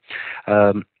Satan.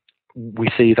 We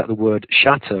see that the word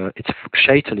shatter,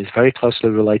 shaitan, is very closely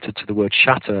related to the word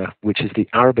shatter, which is the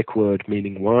Arabic word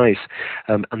meaning wise.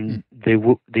 And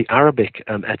the Arabic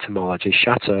etymology,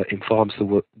 shatter, informs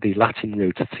the Latin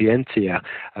root scientia,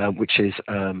 which is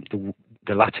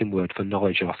the Latin word for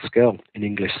knowledge or skill in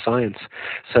English science.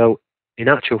 So in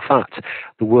actual fact,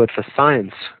 the word for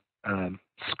science,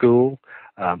 school,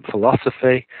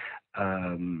 philosophy,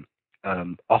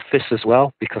 office as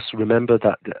well, because remember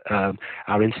that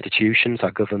our institutions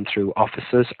are governed through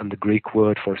offices, and the Greek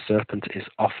word for serpent is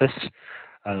office.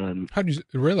 How do you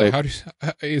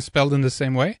is spelled in the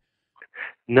same way?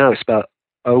 No, it's spelled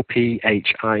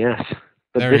OPHIS.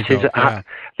 But there you go.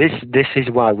 This is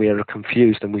why we are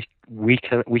confused, and we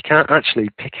can't actually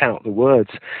pick out the words,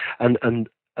 and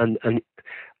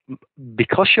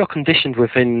because you're conditioned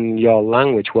within your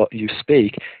language, what you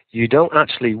speak, you don't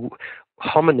actually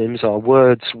homonyms or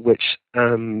words which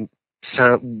are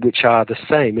the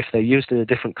same, if they're used in a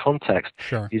different context.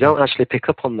 Sure. You don't actually pick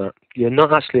up on that. You're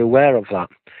not actually aware of that.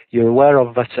 You're aware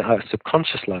of that at a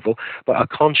subconscious level, but at a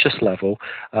conscious level,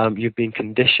 you've been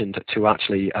conditioned to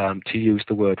actually to use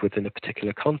the word within a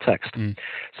particular context.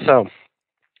 So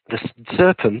the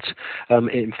serpent,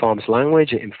 it informs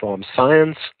language, it informs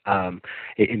science,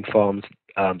 it informs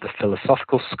the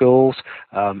philosophical schools,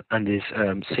 and is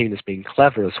seen as being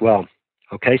clever as well.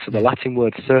 Okay, so the Latin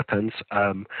word serpens,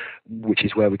 which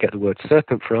is where we get the word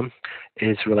serpent from,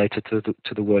 is related to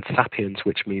the word sapiens,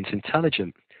 which means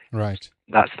intelligent. Right.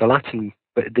 That's the Latin.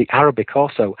 But the Arabic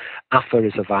also, afa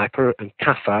is a viper, and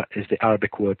kafa is the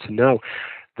Arabic word to know.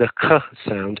 The k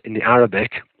sound in the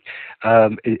Arabic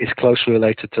is closely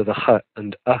related to the h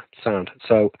and sound.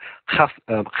 So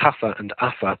khafa and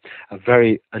afa are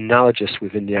very analogous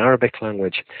within the Arabic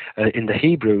language. In the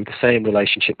Hebrew, the same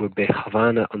relationship would be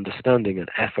havana, understanding, and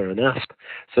efer and asp.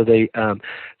 So the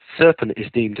serpent is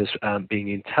deemed as being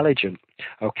intelligent.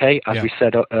 Okay, as we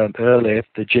said earlier,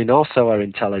 the jinn also are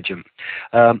intelligent.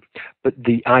 But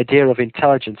the idea of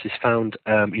intelligence is found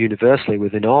universally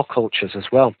within all cultures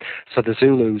as well. So the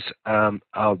Zulus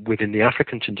are within the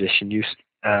African tradition. You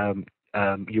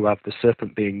have the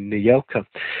serpent being Nyoka.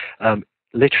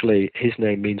 Literally, his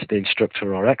name means the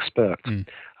instructor or expert.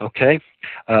 Okay,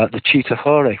 the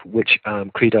Chitahore, which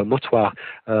Credo Mutwa,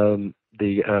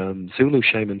 the Zulu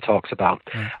shaman, talks about.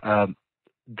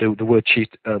 The word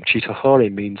Chitahore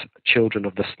means children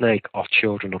of the snake or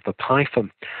children of the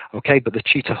python. Okay, but the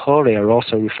Chitahore are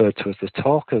also referred to as the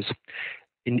talkers.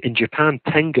 In Japan,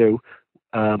 Tengu,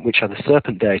 which are the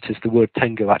serpent deities, the word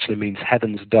Tengu actually means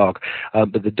heaven's dog,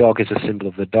 but the dog is a symbol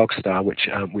of the dog star, which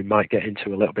we might get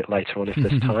into a little bit later on if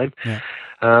there's time.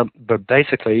 But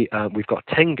basically, we've got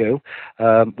Tengu,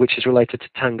 which is related to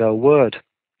Tango word.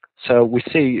 So we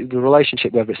see the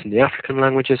relationship, whether it's in the African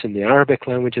languages, in the Arabic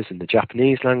languages, in the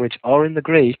Japanese language, or in the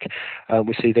Greek,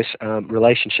 we see this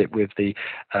relationship with the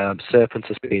serpent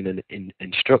as being an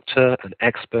instructor, an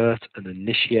expert, an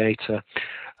initiator.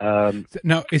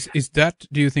 Now, is that,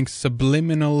 do you think,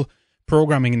 subliminal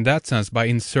programming in that sense by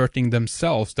inserting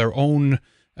themselves, their own,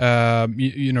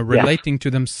 relating to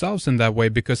themselves in that way,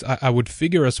 because I would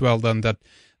figure as well then that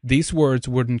these words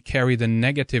wouldn't carry the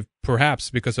negative,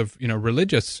 perhaps because of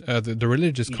religious, the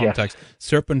religious context. Yes.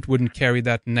 Serpent wouldn't carry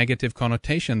that negative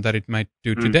connotation that it might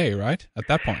do today, right? At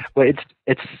that point. Well,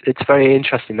 it's very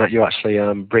interesting that you actually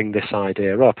bring this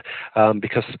idea up,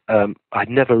 because I'd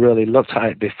never really looked at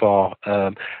it before,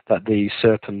 that the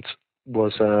serpent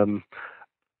was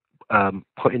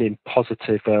putting in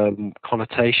positive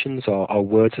connotations or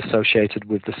words associated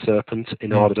with the serpent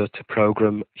in order to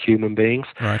program human beings.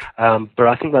 Right. But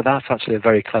I think that that's actually a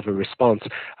very clever response.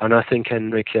 And I think,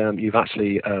 Henrik, you've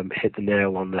actually hit the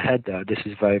nail on the head there. This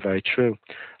is very, very true.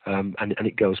 And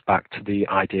it goes back to the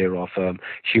idea of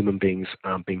human beings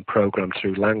being programmed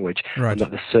through language, right. and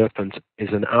that the serpent is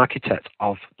an architect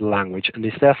of language and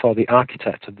is therefore the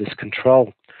architect of this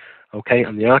control. Okay,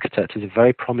 and the architect is a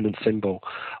very prominent symbol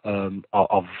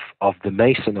of the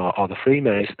Mason or the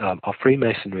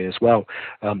Freemasonry as well.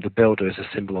 The builder is a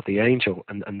symbol of the angel,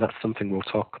 and that's something we'll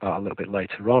talk about a little bit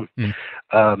later on.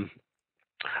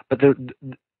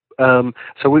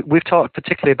 So we've talked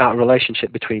particularly about a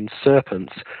relationship between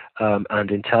serpents and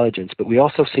intelligence, but we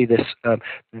also see this.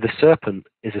 The serpent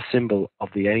is a symbol of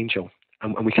the angel.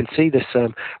 And we can see this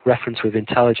reference with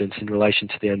intelligence in relation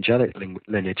to the angelic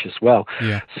lineage as well.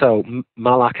 Yeah. So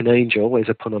Malak, an angel, is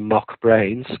upon a mock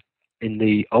brains. In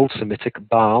the Old Semitic,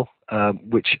 Baal,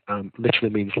 which literally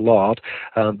means Lord,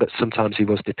 but sometimes he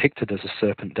was depicted as a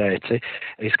serpent deity,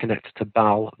 is connected to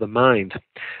Baal, the mind.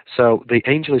 So the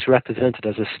angel is represented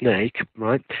as a snake,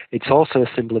 right? It's also a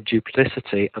symbol of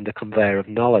duplicity and a conveyor of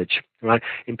knowledge, right?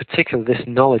 In particular, this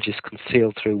knowledge is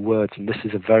concealed through words, and this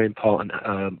is a very important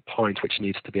point which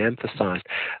needs to be emphasized.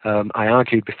 I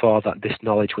argued before that this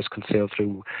knowledge was concealed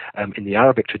through, in the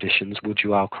Arabic traditions,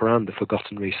 Wuju al-Quran, the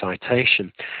forgotten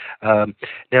recitation.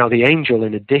 Now, the angel,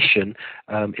 in addition,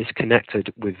 is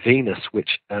connected with Venus,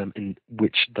 in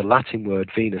which the Latin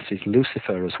word Venus is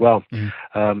Lucifer as well.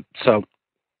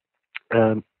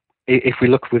 If we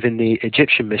look within the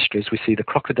Egyptian mysteries, we see the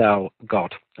crocodile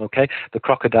god. Okay, the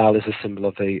crocodile is a symbol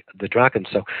of the dragon.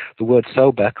 So the word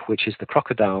Sobek, which is the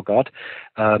crocodile god,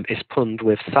 is punned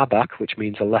with Sabak, which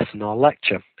means a lesson or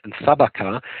lecture, and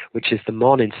Sabaka, which is the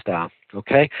morning star.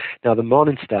 Okay, now the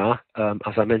morning star,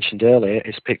 as I mentioned earlier,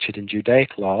 is pictured in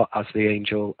Judaic law as the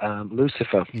angel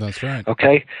Lucifer. That's right.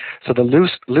 Okay, so the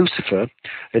Lucifer,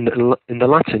 in the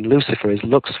Latin, Lucifer is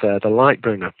Luxfer, the light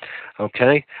bringer.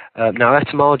 Okay, now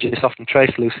etymologists often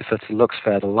trace Lucifer to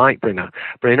Luxfer, the light bringer,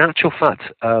 but in actual fact,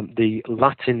 the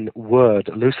Latin word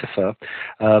Lucifer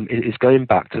is going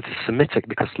back to the Semitic,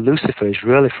 because Lucifer is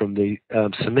really from the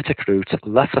Semitic root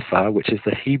Lesaphar, which is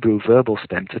the Hebrew verbal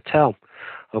stem to tell.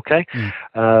 Okay,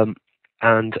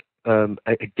 and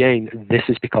again, this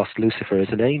is because Lucifer is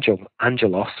an angel.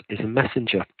 Angelos is a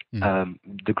messenger,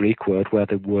 the Greek word where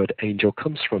the word angel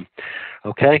comes from.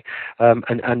 Okay,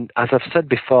 and as I've said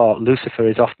before, Lucifer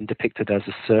is often depicted as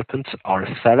a serpent or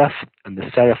a seraph, and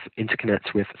the seraph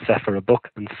interconnects with Sefer, a book,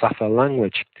 and Safa,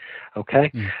 language.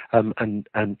 Okay,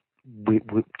 and we,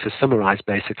 to summarize,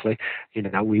 basically,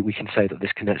 we can say that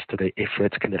this connects to the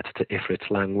Ifrit, connected to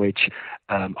Ifrit's language,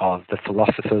 of the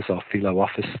philosophers, or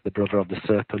Philo-Ophis, the brother of the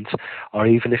serpent, or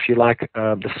even, if you like,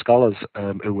 the scholars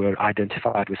who were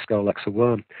identified with Skolex, a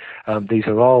worm. These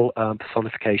are all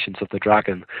personifications of the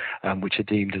dragon, which are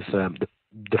deemed as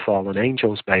the fallen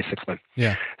angels, basically.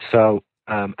 Yeah. So,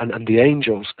 and the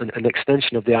angels, an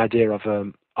extension of the idea of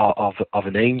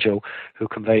an angel who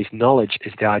conveys knowledge,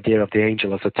 is the idea of the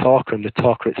angel as a talker, and the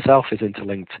talker itself is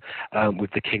interlinked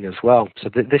with the king as well. So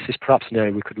this is perhaps an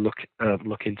area we could look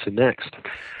into next.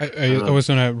 I was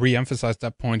going to re-emphasize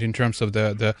that point in terms of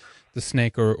the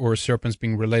snake or serpents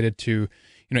being related to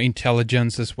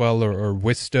intelligence as well, or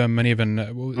wisdom, and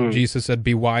even Jesus said,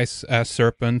 "Be wise as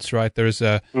serpents." Right? There's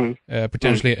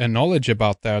potentially a knowledge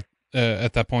about that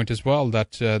at that point as well,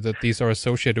 that these are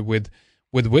associated with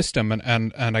wisdom,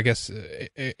 and I guess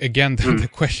again the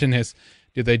question is,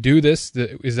 do they do this?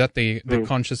 Is that the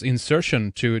conscious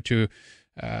insertion to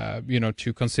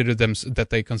consider them, that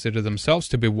they consider themselves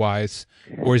to be wise,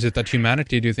 or is it that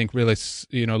humanity, do you think, really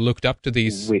looked up to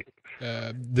these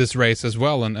this race as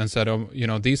well and said,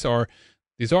 these are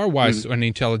wise and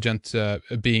intelligent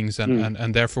beings,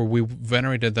 and therefore we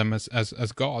venerated them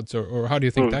as gods, or how do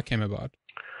you think that came about?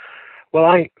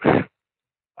 Well,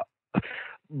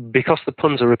 because the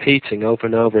puns are repeating over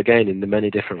and over again in the many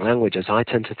different languages, I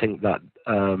tend to think that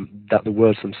that the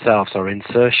words themselves are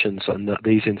insertions, and that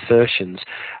these insertions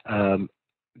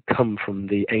come from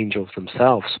the angels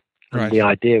themselves. And right. The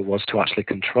idea was to actually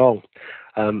control.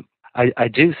 I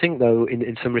do think, though,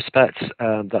 in some respects,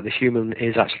 that the human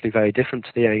is actually very different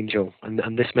to the angel,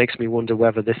 and this makes me wonder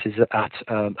whether this is at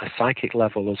a psychic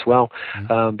level as well,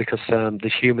 because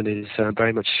the human is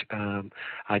very much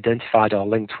identified or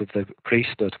linked with the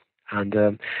priesthood.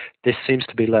 And this seems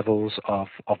to be levels of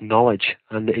knowledge.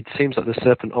 And it seems that the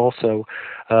serpent also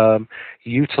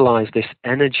utilized this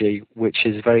energy, which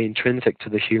is very intrinsic to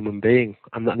the human being,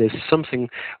 and that there's something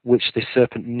which the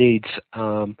serpent needs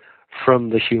from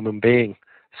the human being.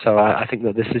 So I think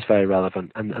that this is very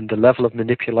relevant. And the level of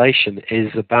manipulation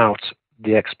is about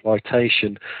the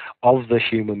exploitation of the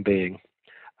human being.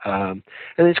 And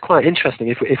it's quite interesting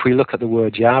if we look at the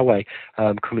word Yahweh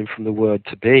coming from the word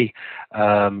to be.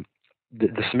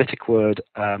 The Semitic word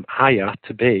Haya,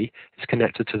 to be, is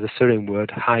connected to the Syrian word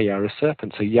Haya, a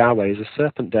serpent. So Yahweh is a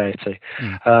serpent deity.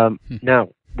 Now,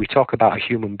 we talk about a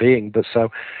human being, but so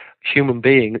human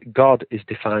being, God is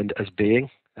defined as being.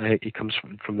 He comes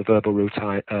from the verbal root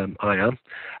I am,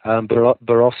 but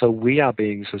also we are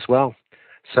beings as well.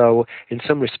 So in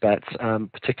some respects,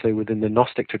 particularly within the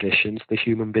Gnostic traditions, the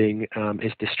human being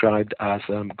is described as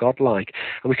godlike.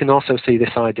 And we can also see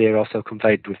this idea also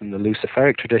conveyed within the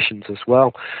Luciferic traditions as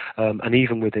well, and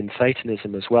even within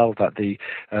Satanism as well, that the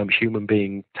human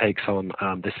being takes on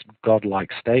this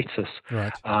godlike status.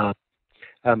 Right.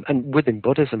 And within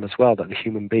Buddhism as well, that the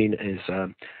human being is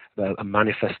a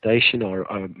manifestation or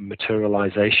a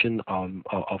materialization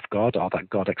of God, or that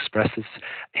God expresses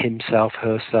himself,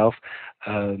 herself,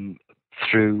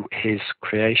 through his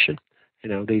creation.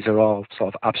 These are all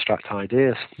sort of abstract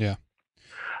ideas. Yeah.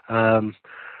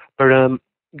 But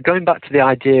going back to the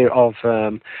idea of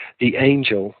the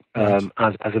angel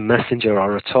as a messenger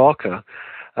or a talker,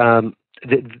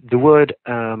 the word,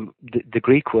 the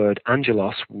Greek word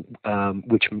angelos,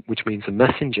 which means a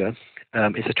messenger,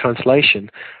 is a translation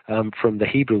from the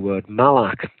Hebrew word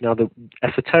malak. Now,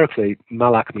 esoterically,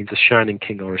 malak means a shining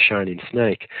king or a shining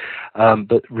snake,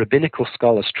 but rabbinical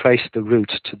scholars trace the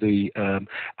root to the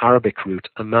Arabic root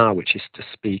amar, which is to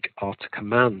speak or to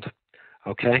command.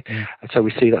 Okay, and so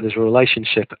we see that there's a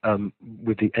relationship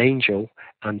with the angel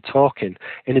and talking.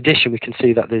 In addition, we can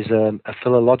see that there's a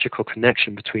philological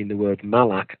connection between the word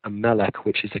malak and melech,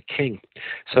 which is a king.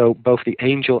 So both the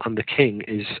angel and the king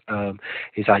is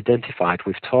identified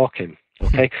with talking.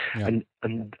 Okay, and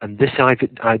this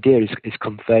idea is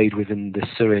conveyed within the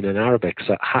Syrian and Arabic.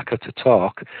 So haka, to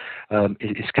talk,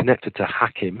 is connected to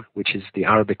hakim, which is the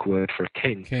Arabic word for a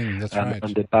king. That's right.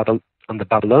 And the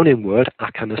Babylonian word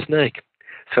akan, a snake.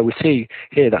 So we see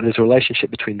here that there's a relationship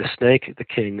between the snake, the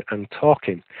king, and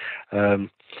talking. And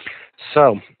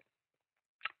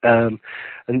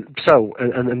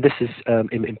this is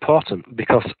important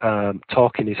because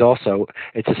talking is also,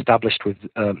 it's established with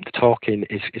the talking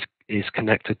is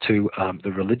connected to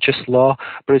the religious law,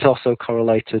 but it's also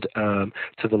correlated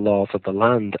to the laws of the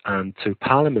land and to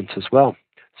parliament as well.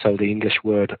 So the English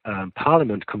word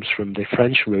parliament comes from the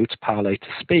French root parler, to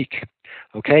speak.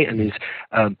 Okay, and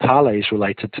parler is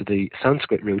related to the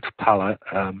Sanskrit root pala,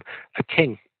 a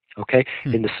king. Okay,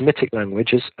 in the Semitic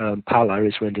languages, pala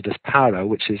is rendered as paro,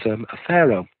 which is a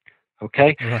pharaoh.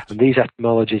 Okay, and these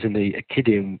etymologies in the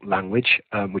Akkadian language,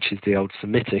 which is the Old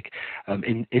Semitic,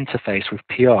 interface with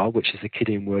piar, which is the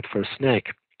Akkadian word for a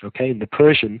snake. Okay, in the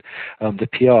Persian, the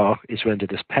piar is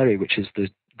rendered as peri, which is the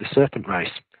serpent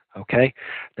race. Okay,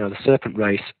 now the serpent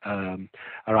race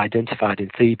are identified in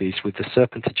Thebes with the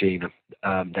Serpentagena.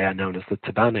 They are known as the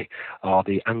Tabani, or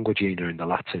the Angogena in the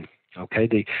Latin. Okay,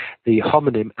 the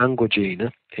homonym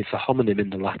Angogena is a homonym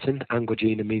in the Latin.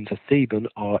 Angogena means a Theban,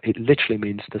 or it literally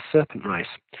means the serpent race.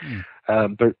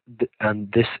 And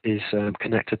this is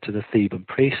connected to the Theban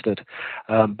priesthood.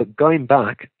 But going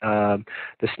back,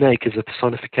 the snake is a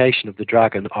personification of the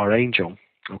dragon or angel.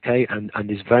 Okay, and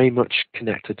is very much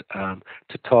connected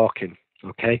to talking.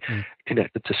 Okay,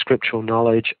 connected to scriptural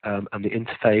knowledge and the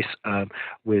interface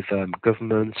with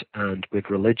government and with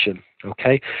religion.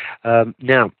 Okay,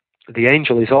 now the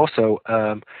angel is also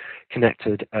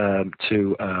connected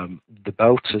to the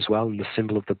boat as well, and the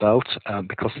symbol of the boat,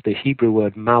 because the Hebrew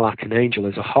word malak, an angel,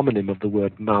 is a homonym of the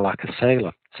word malak, a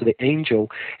sailor. So the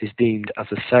angel is deemed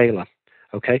as a sailor.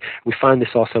 Okay, we find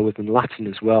this also within Latin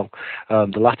as well.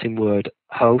 The Latin word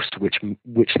host, which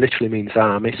literally means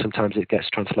army, sometimes it gets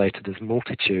translated as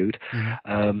multitude,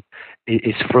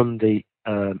 is from the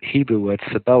Hebrew word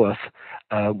saboath,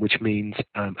 which means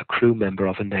a crew member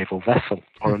of a naval vessel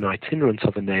or an itinerant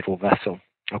of a naval vessel.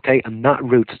 Okay, and that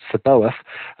root saboath,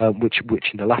 which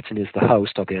in the Latin is the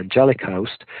host or the angelic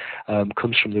host,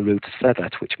 comes from the root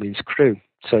sevet, which means crew.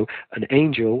 So an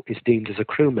angel is deemed as a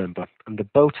crew member, and the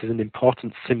boat is an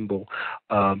important symbol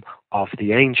of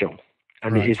the angel.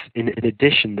 And it is, in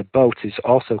addition, the boat is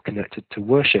also connected to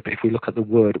worship. If we look at the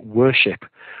word worship,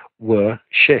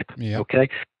 ship, okay?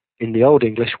 In the Old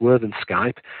English, worth and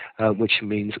Skype, which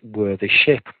means worthy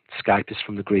ship. Skype is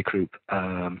from the Greek root,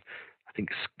 I think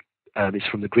it's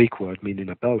from the Greek word meaning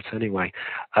a boat anyway.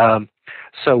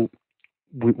 So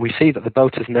we see that the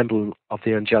boat is an emblem of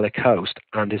the angelic host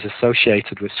and is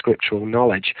associated with scriptural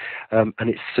knowledge, and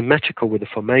it's symmetrical with the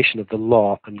formation of the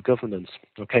law and governance,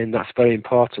 okay? And that's very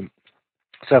important.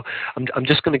 So I'm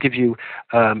just going to give you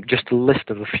just a list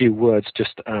of a few words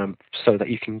just so that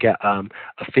you can get a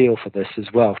feel for this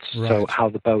as well. Right. So how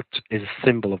the boat is a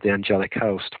symbol of the angelic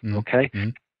host, okay?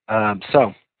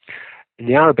 So in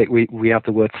the Arabic, we have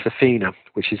the word safina,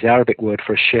 which is the Arabic word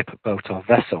for a ship, boat, or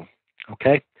vessel,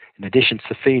 okay? In addition,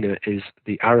 safina is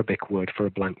the Arabic word for a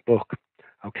blank book,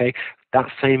 okay? That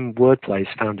same wordplay is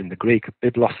found in the Greek.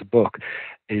 Biblos, a book,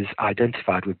 is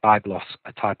identified with biblos,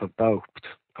 a type of boat.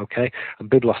 Okay, and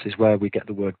biblos is where we get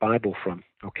the word Bible from.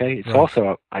 Okay, it's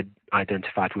also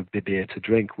identified with bibia, to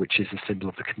drink, which is a symbol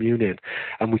of the communion.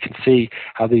 And we can see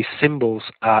how these symbols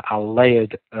are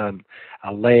layered, and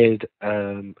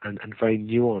very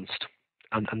nuanced.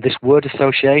 And this word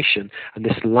association and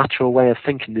this lateral way of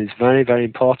thinking is very, very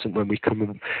important when we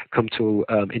come to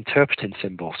interpreting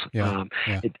symbols.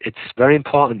 It's very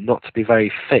important not to be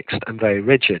very fixed and very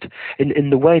rigid. In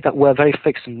the way that we're very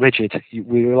fixed and rigid,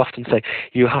 we will often say,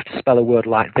 you have to spell a word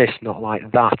like this, not like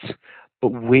that. But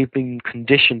we've been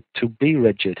conditioned to be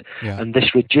rigid, and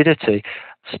this rigidity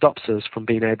stops us from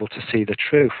being able to see the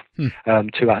truth,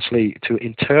 to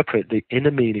interpret the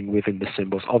inner meaning within the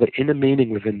symbols or the inner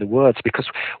meaning within the words, because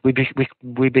we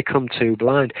become too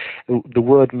blind. The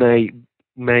word may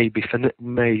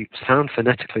sound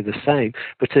phonetically the same,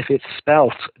 but if it's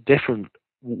spelt different,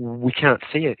 we can't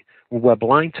see it. We're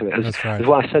blind to it. As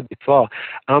what I said before,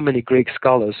 how many Greek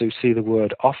scholars who see the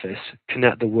word office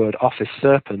connect the word office,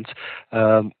 serpent,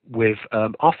 with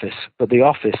office, but the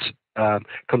office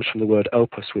comes from the word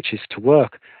opus, which is to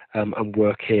work, and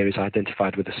work here is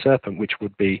identified with a serpent, which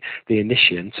would be the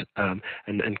initiant, and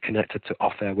connected to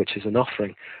offer, which is an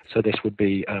offering. So this would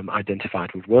be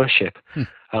identified with worship.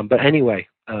 But anyway,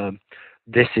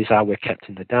 this is how we're kept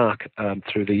in the dark,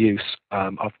 through the use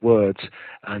of words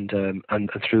and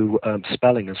through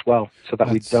spelling as well, so that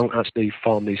we don't actually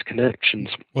form these connections.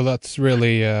 Well, that's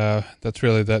really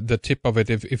the tip of it.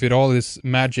 If it all is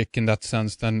magic in that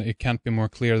sense, then it can't be more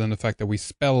clear than the fact that we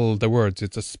spell the words.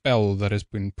 It's a spell that has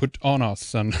been put on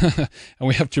us, and and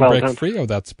we have to break free of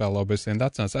that spell, obviously, in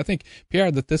that sense. I think,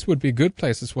 Pierre, that this would be a good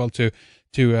place as well to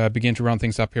begin to round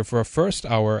things up here for our first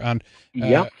hour. And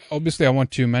obviously I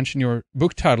want to mention your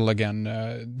book title again,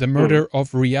 The Murder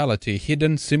of Reality,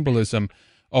 Hidden Symbolism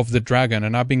of the Dragon.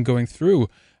 And I've been going through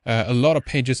a lot of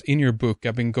pages in your book.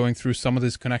 I've been going through some of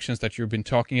these connections that you've been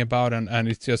talking about, and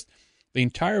it's just, the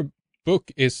entire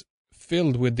book is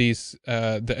filled with these,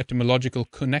 the etymological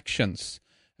connections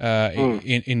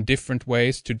in different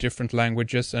ways to different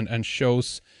languages, and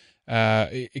shows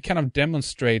it kind of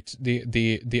demonstrates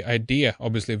the idea,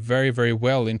 obviously, very, very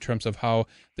well, in terms of how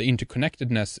the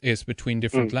interconnectedness is between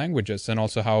different languages, and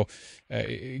also how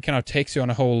it kind of takes you on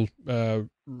a whole, a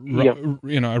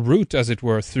route, as it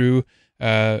were, through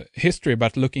history,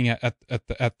 but looking at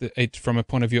it from a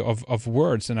point of view of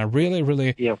words. And I really,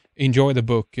 really enjoy the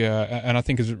book, and I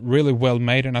think it's really well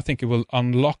made, and I think it will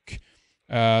unlock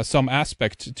some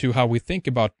aspect to how we think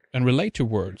about and relate to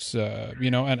words,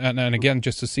 and again,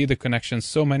 just to see the connections,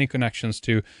 so many connections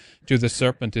to the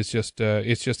serpent is just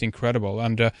it's just incredible.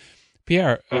 And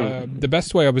Pierre, the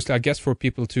best way, obviously, I guess, for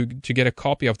people to get a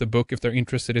copy of the book, if they're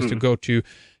interested, is to go to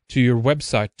your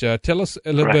website. Tell us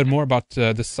a little bit more about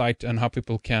the site and how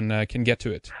people can get to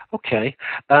it. Okay.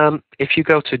 If you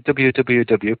go to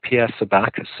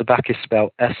www.pierresabak, Sabak is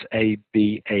spelled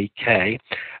S-A-B-A-K,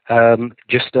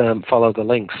 just follow the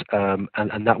links, and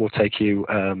that will take you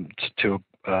to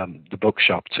the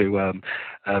bookshop, to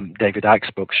David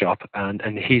Icke's bookshop, and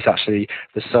he's actually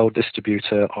the sole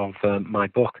distributor of my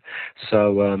book.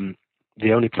 So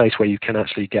the only place where you can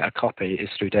actually get a copy is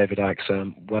through David Icke's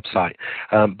website.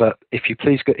 But if you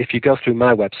go through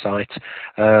my website,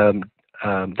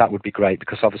 that would be great,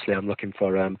 because obviously I'm looking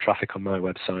for traffic on my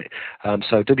website.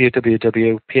 So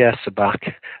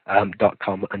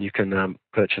www.pierresabak.com, and you can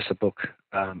purchase a book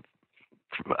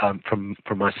from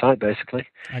my site, basically.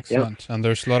 Excellent. And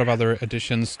there's a lot of other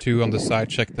editions too on the site.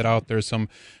 Check that out. There's some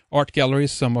art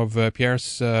galleries, some of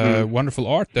Pierre's wonderful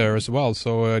art there as well.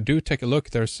 So do take a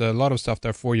look. There's a lot of stuff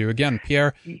there for you. Again,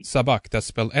 Pierre Sabak, that's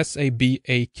spelled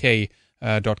SABAK.com.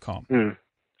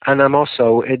 And I'm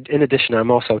also, in addition, I'm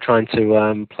also trying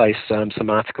to place some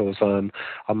articles on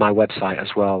my website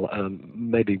as well,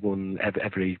 maybe one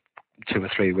every 2 or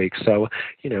 3 weeks. So,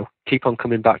 keep on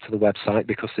coming back to the website,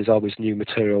 because there's always new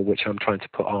material which I'm trying to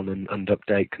put on and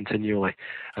update continually.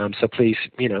 So please,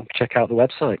 check out the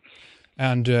website.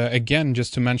 And again,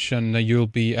 just to mention, you'll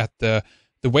be at the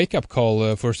Wake Up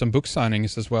Call for some book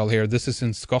signings as well here. This is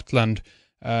in Scotland.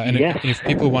 And yes. if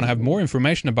people want to have more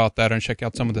information about that and check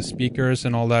out some of the speakers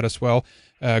and all that as well,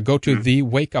 go to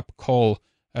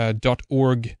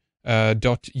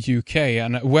thewakeupcall.org.uk.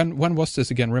 And when was this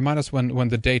again? Remind us when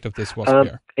the date of this was,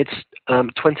 Pierre. It's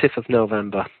 20th of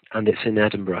November, and it's in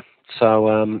Edinburgh.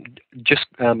 So just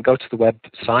go to the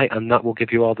website, and that will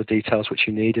give you all the details which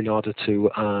you need in order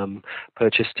to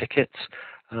purchase tickets.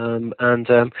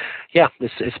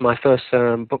 It's my first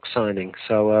book signing,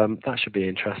 so that should be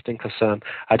interesting, because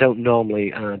I don't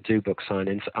normally do book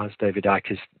signings, as David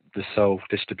Icke is the sole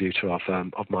distributor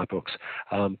of my books,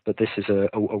 but this is a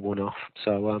one-off.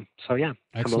 So yeah,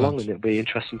 Excellent. Come along, and it'll be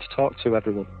interesting to talk to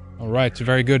everyone. All right,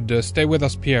 very good. Stay with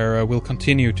us, Pierre. We'll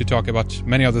continue to talk about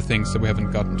many other things that we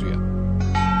haven't gotten to yet.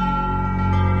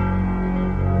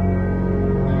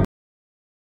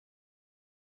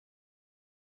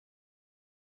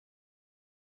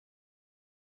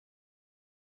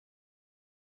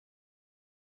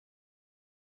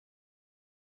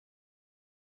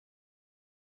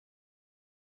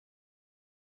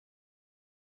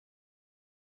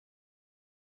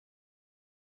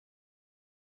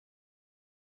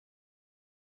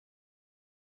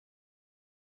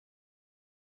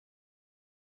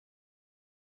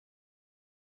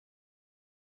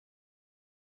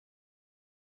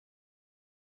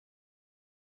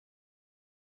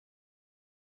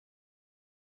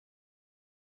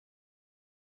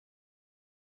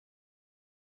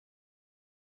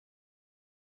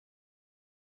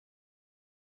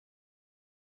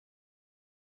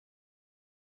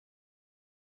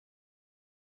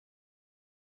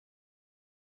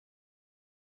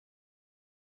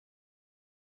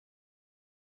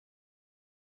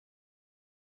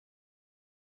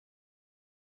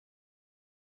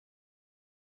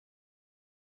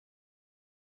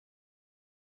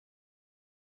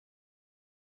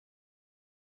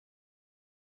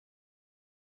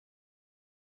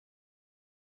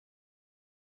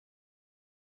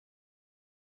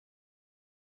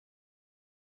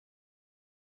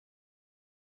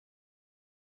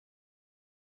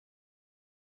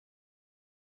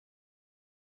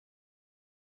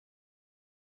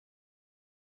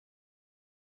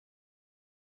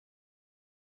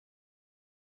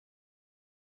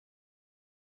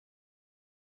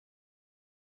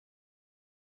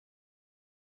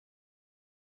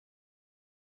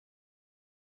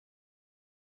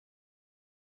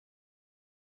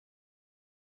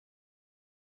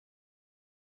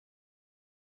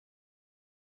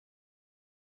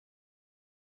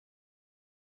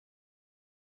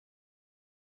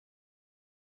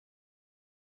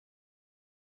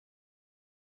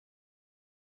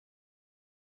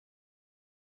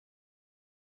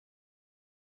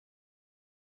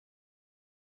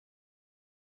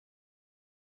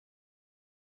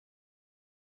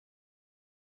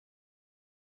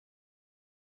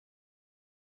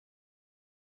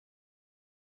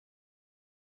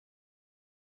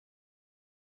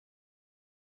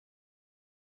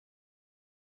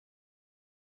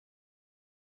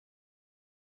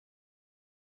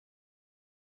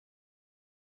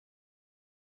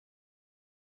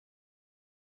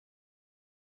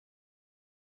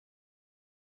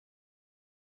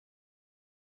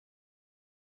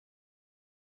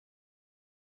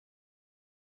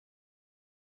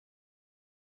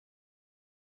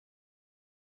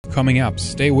 Coming up,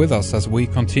 stay with us as we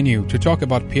continue to talk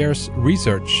about Pierre's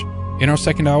research in our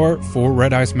second hour for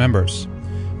Red Eyes members.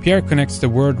 Pierre connects the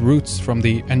word roots from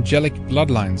the angelic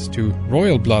bloodlines to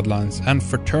royal bloodlines and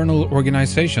fraternal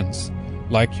organizations,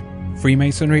 like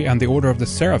Freemasonry and the Order of the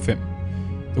Seraphim.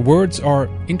 The words are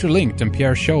interlinked, and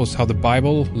Pierre shows how the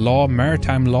Bible, law,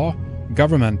 maritime law,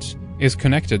 government is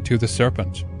connected to the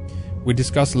serpent. We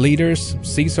discuss leaders,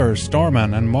 Caesar,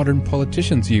 Starman, and modern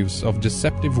politicians' use of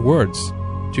deceptive words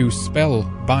to spell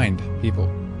bind people.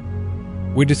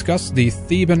 We discuss the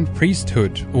Theban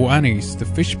priesthood, Oannes, the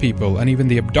fish people, and even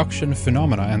the abduction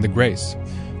phenomena and the grace.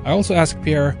 I also ask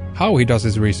Pierre how he does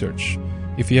his research,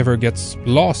 if he ever gets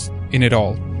lost in it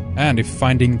all, and if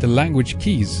finding the language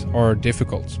keys are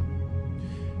difficult.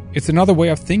 It's another way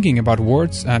of thinking about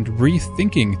words and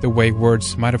rethinking the way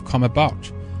words might have come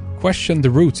about. Question the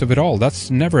roots of it all.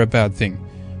 That's never a bad thing.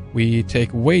 We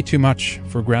take way too much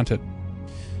for granted.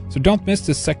 So don't miss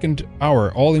the second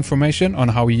hour. All information on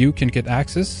how you can get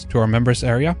access to our members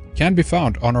area can be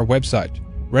found on our website,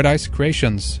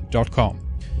 redicecreations.com.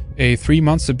 A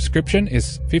 3-month subscription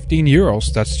is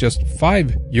 €15. That's just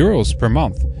 €5 per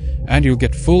month. And you'll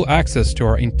get full access to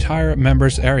our entire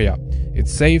members area.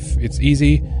 It's safe, it's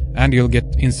easy, and you'll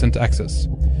get instant access.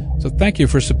 So thank you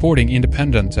for supporting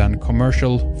independent and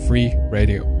commercial-free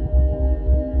radio.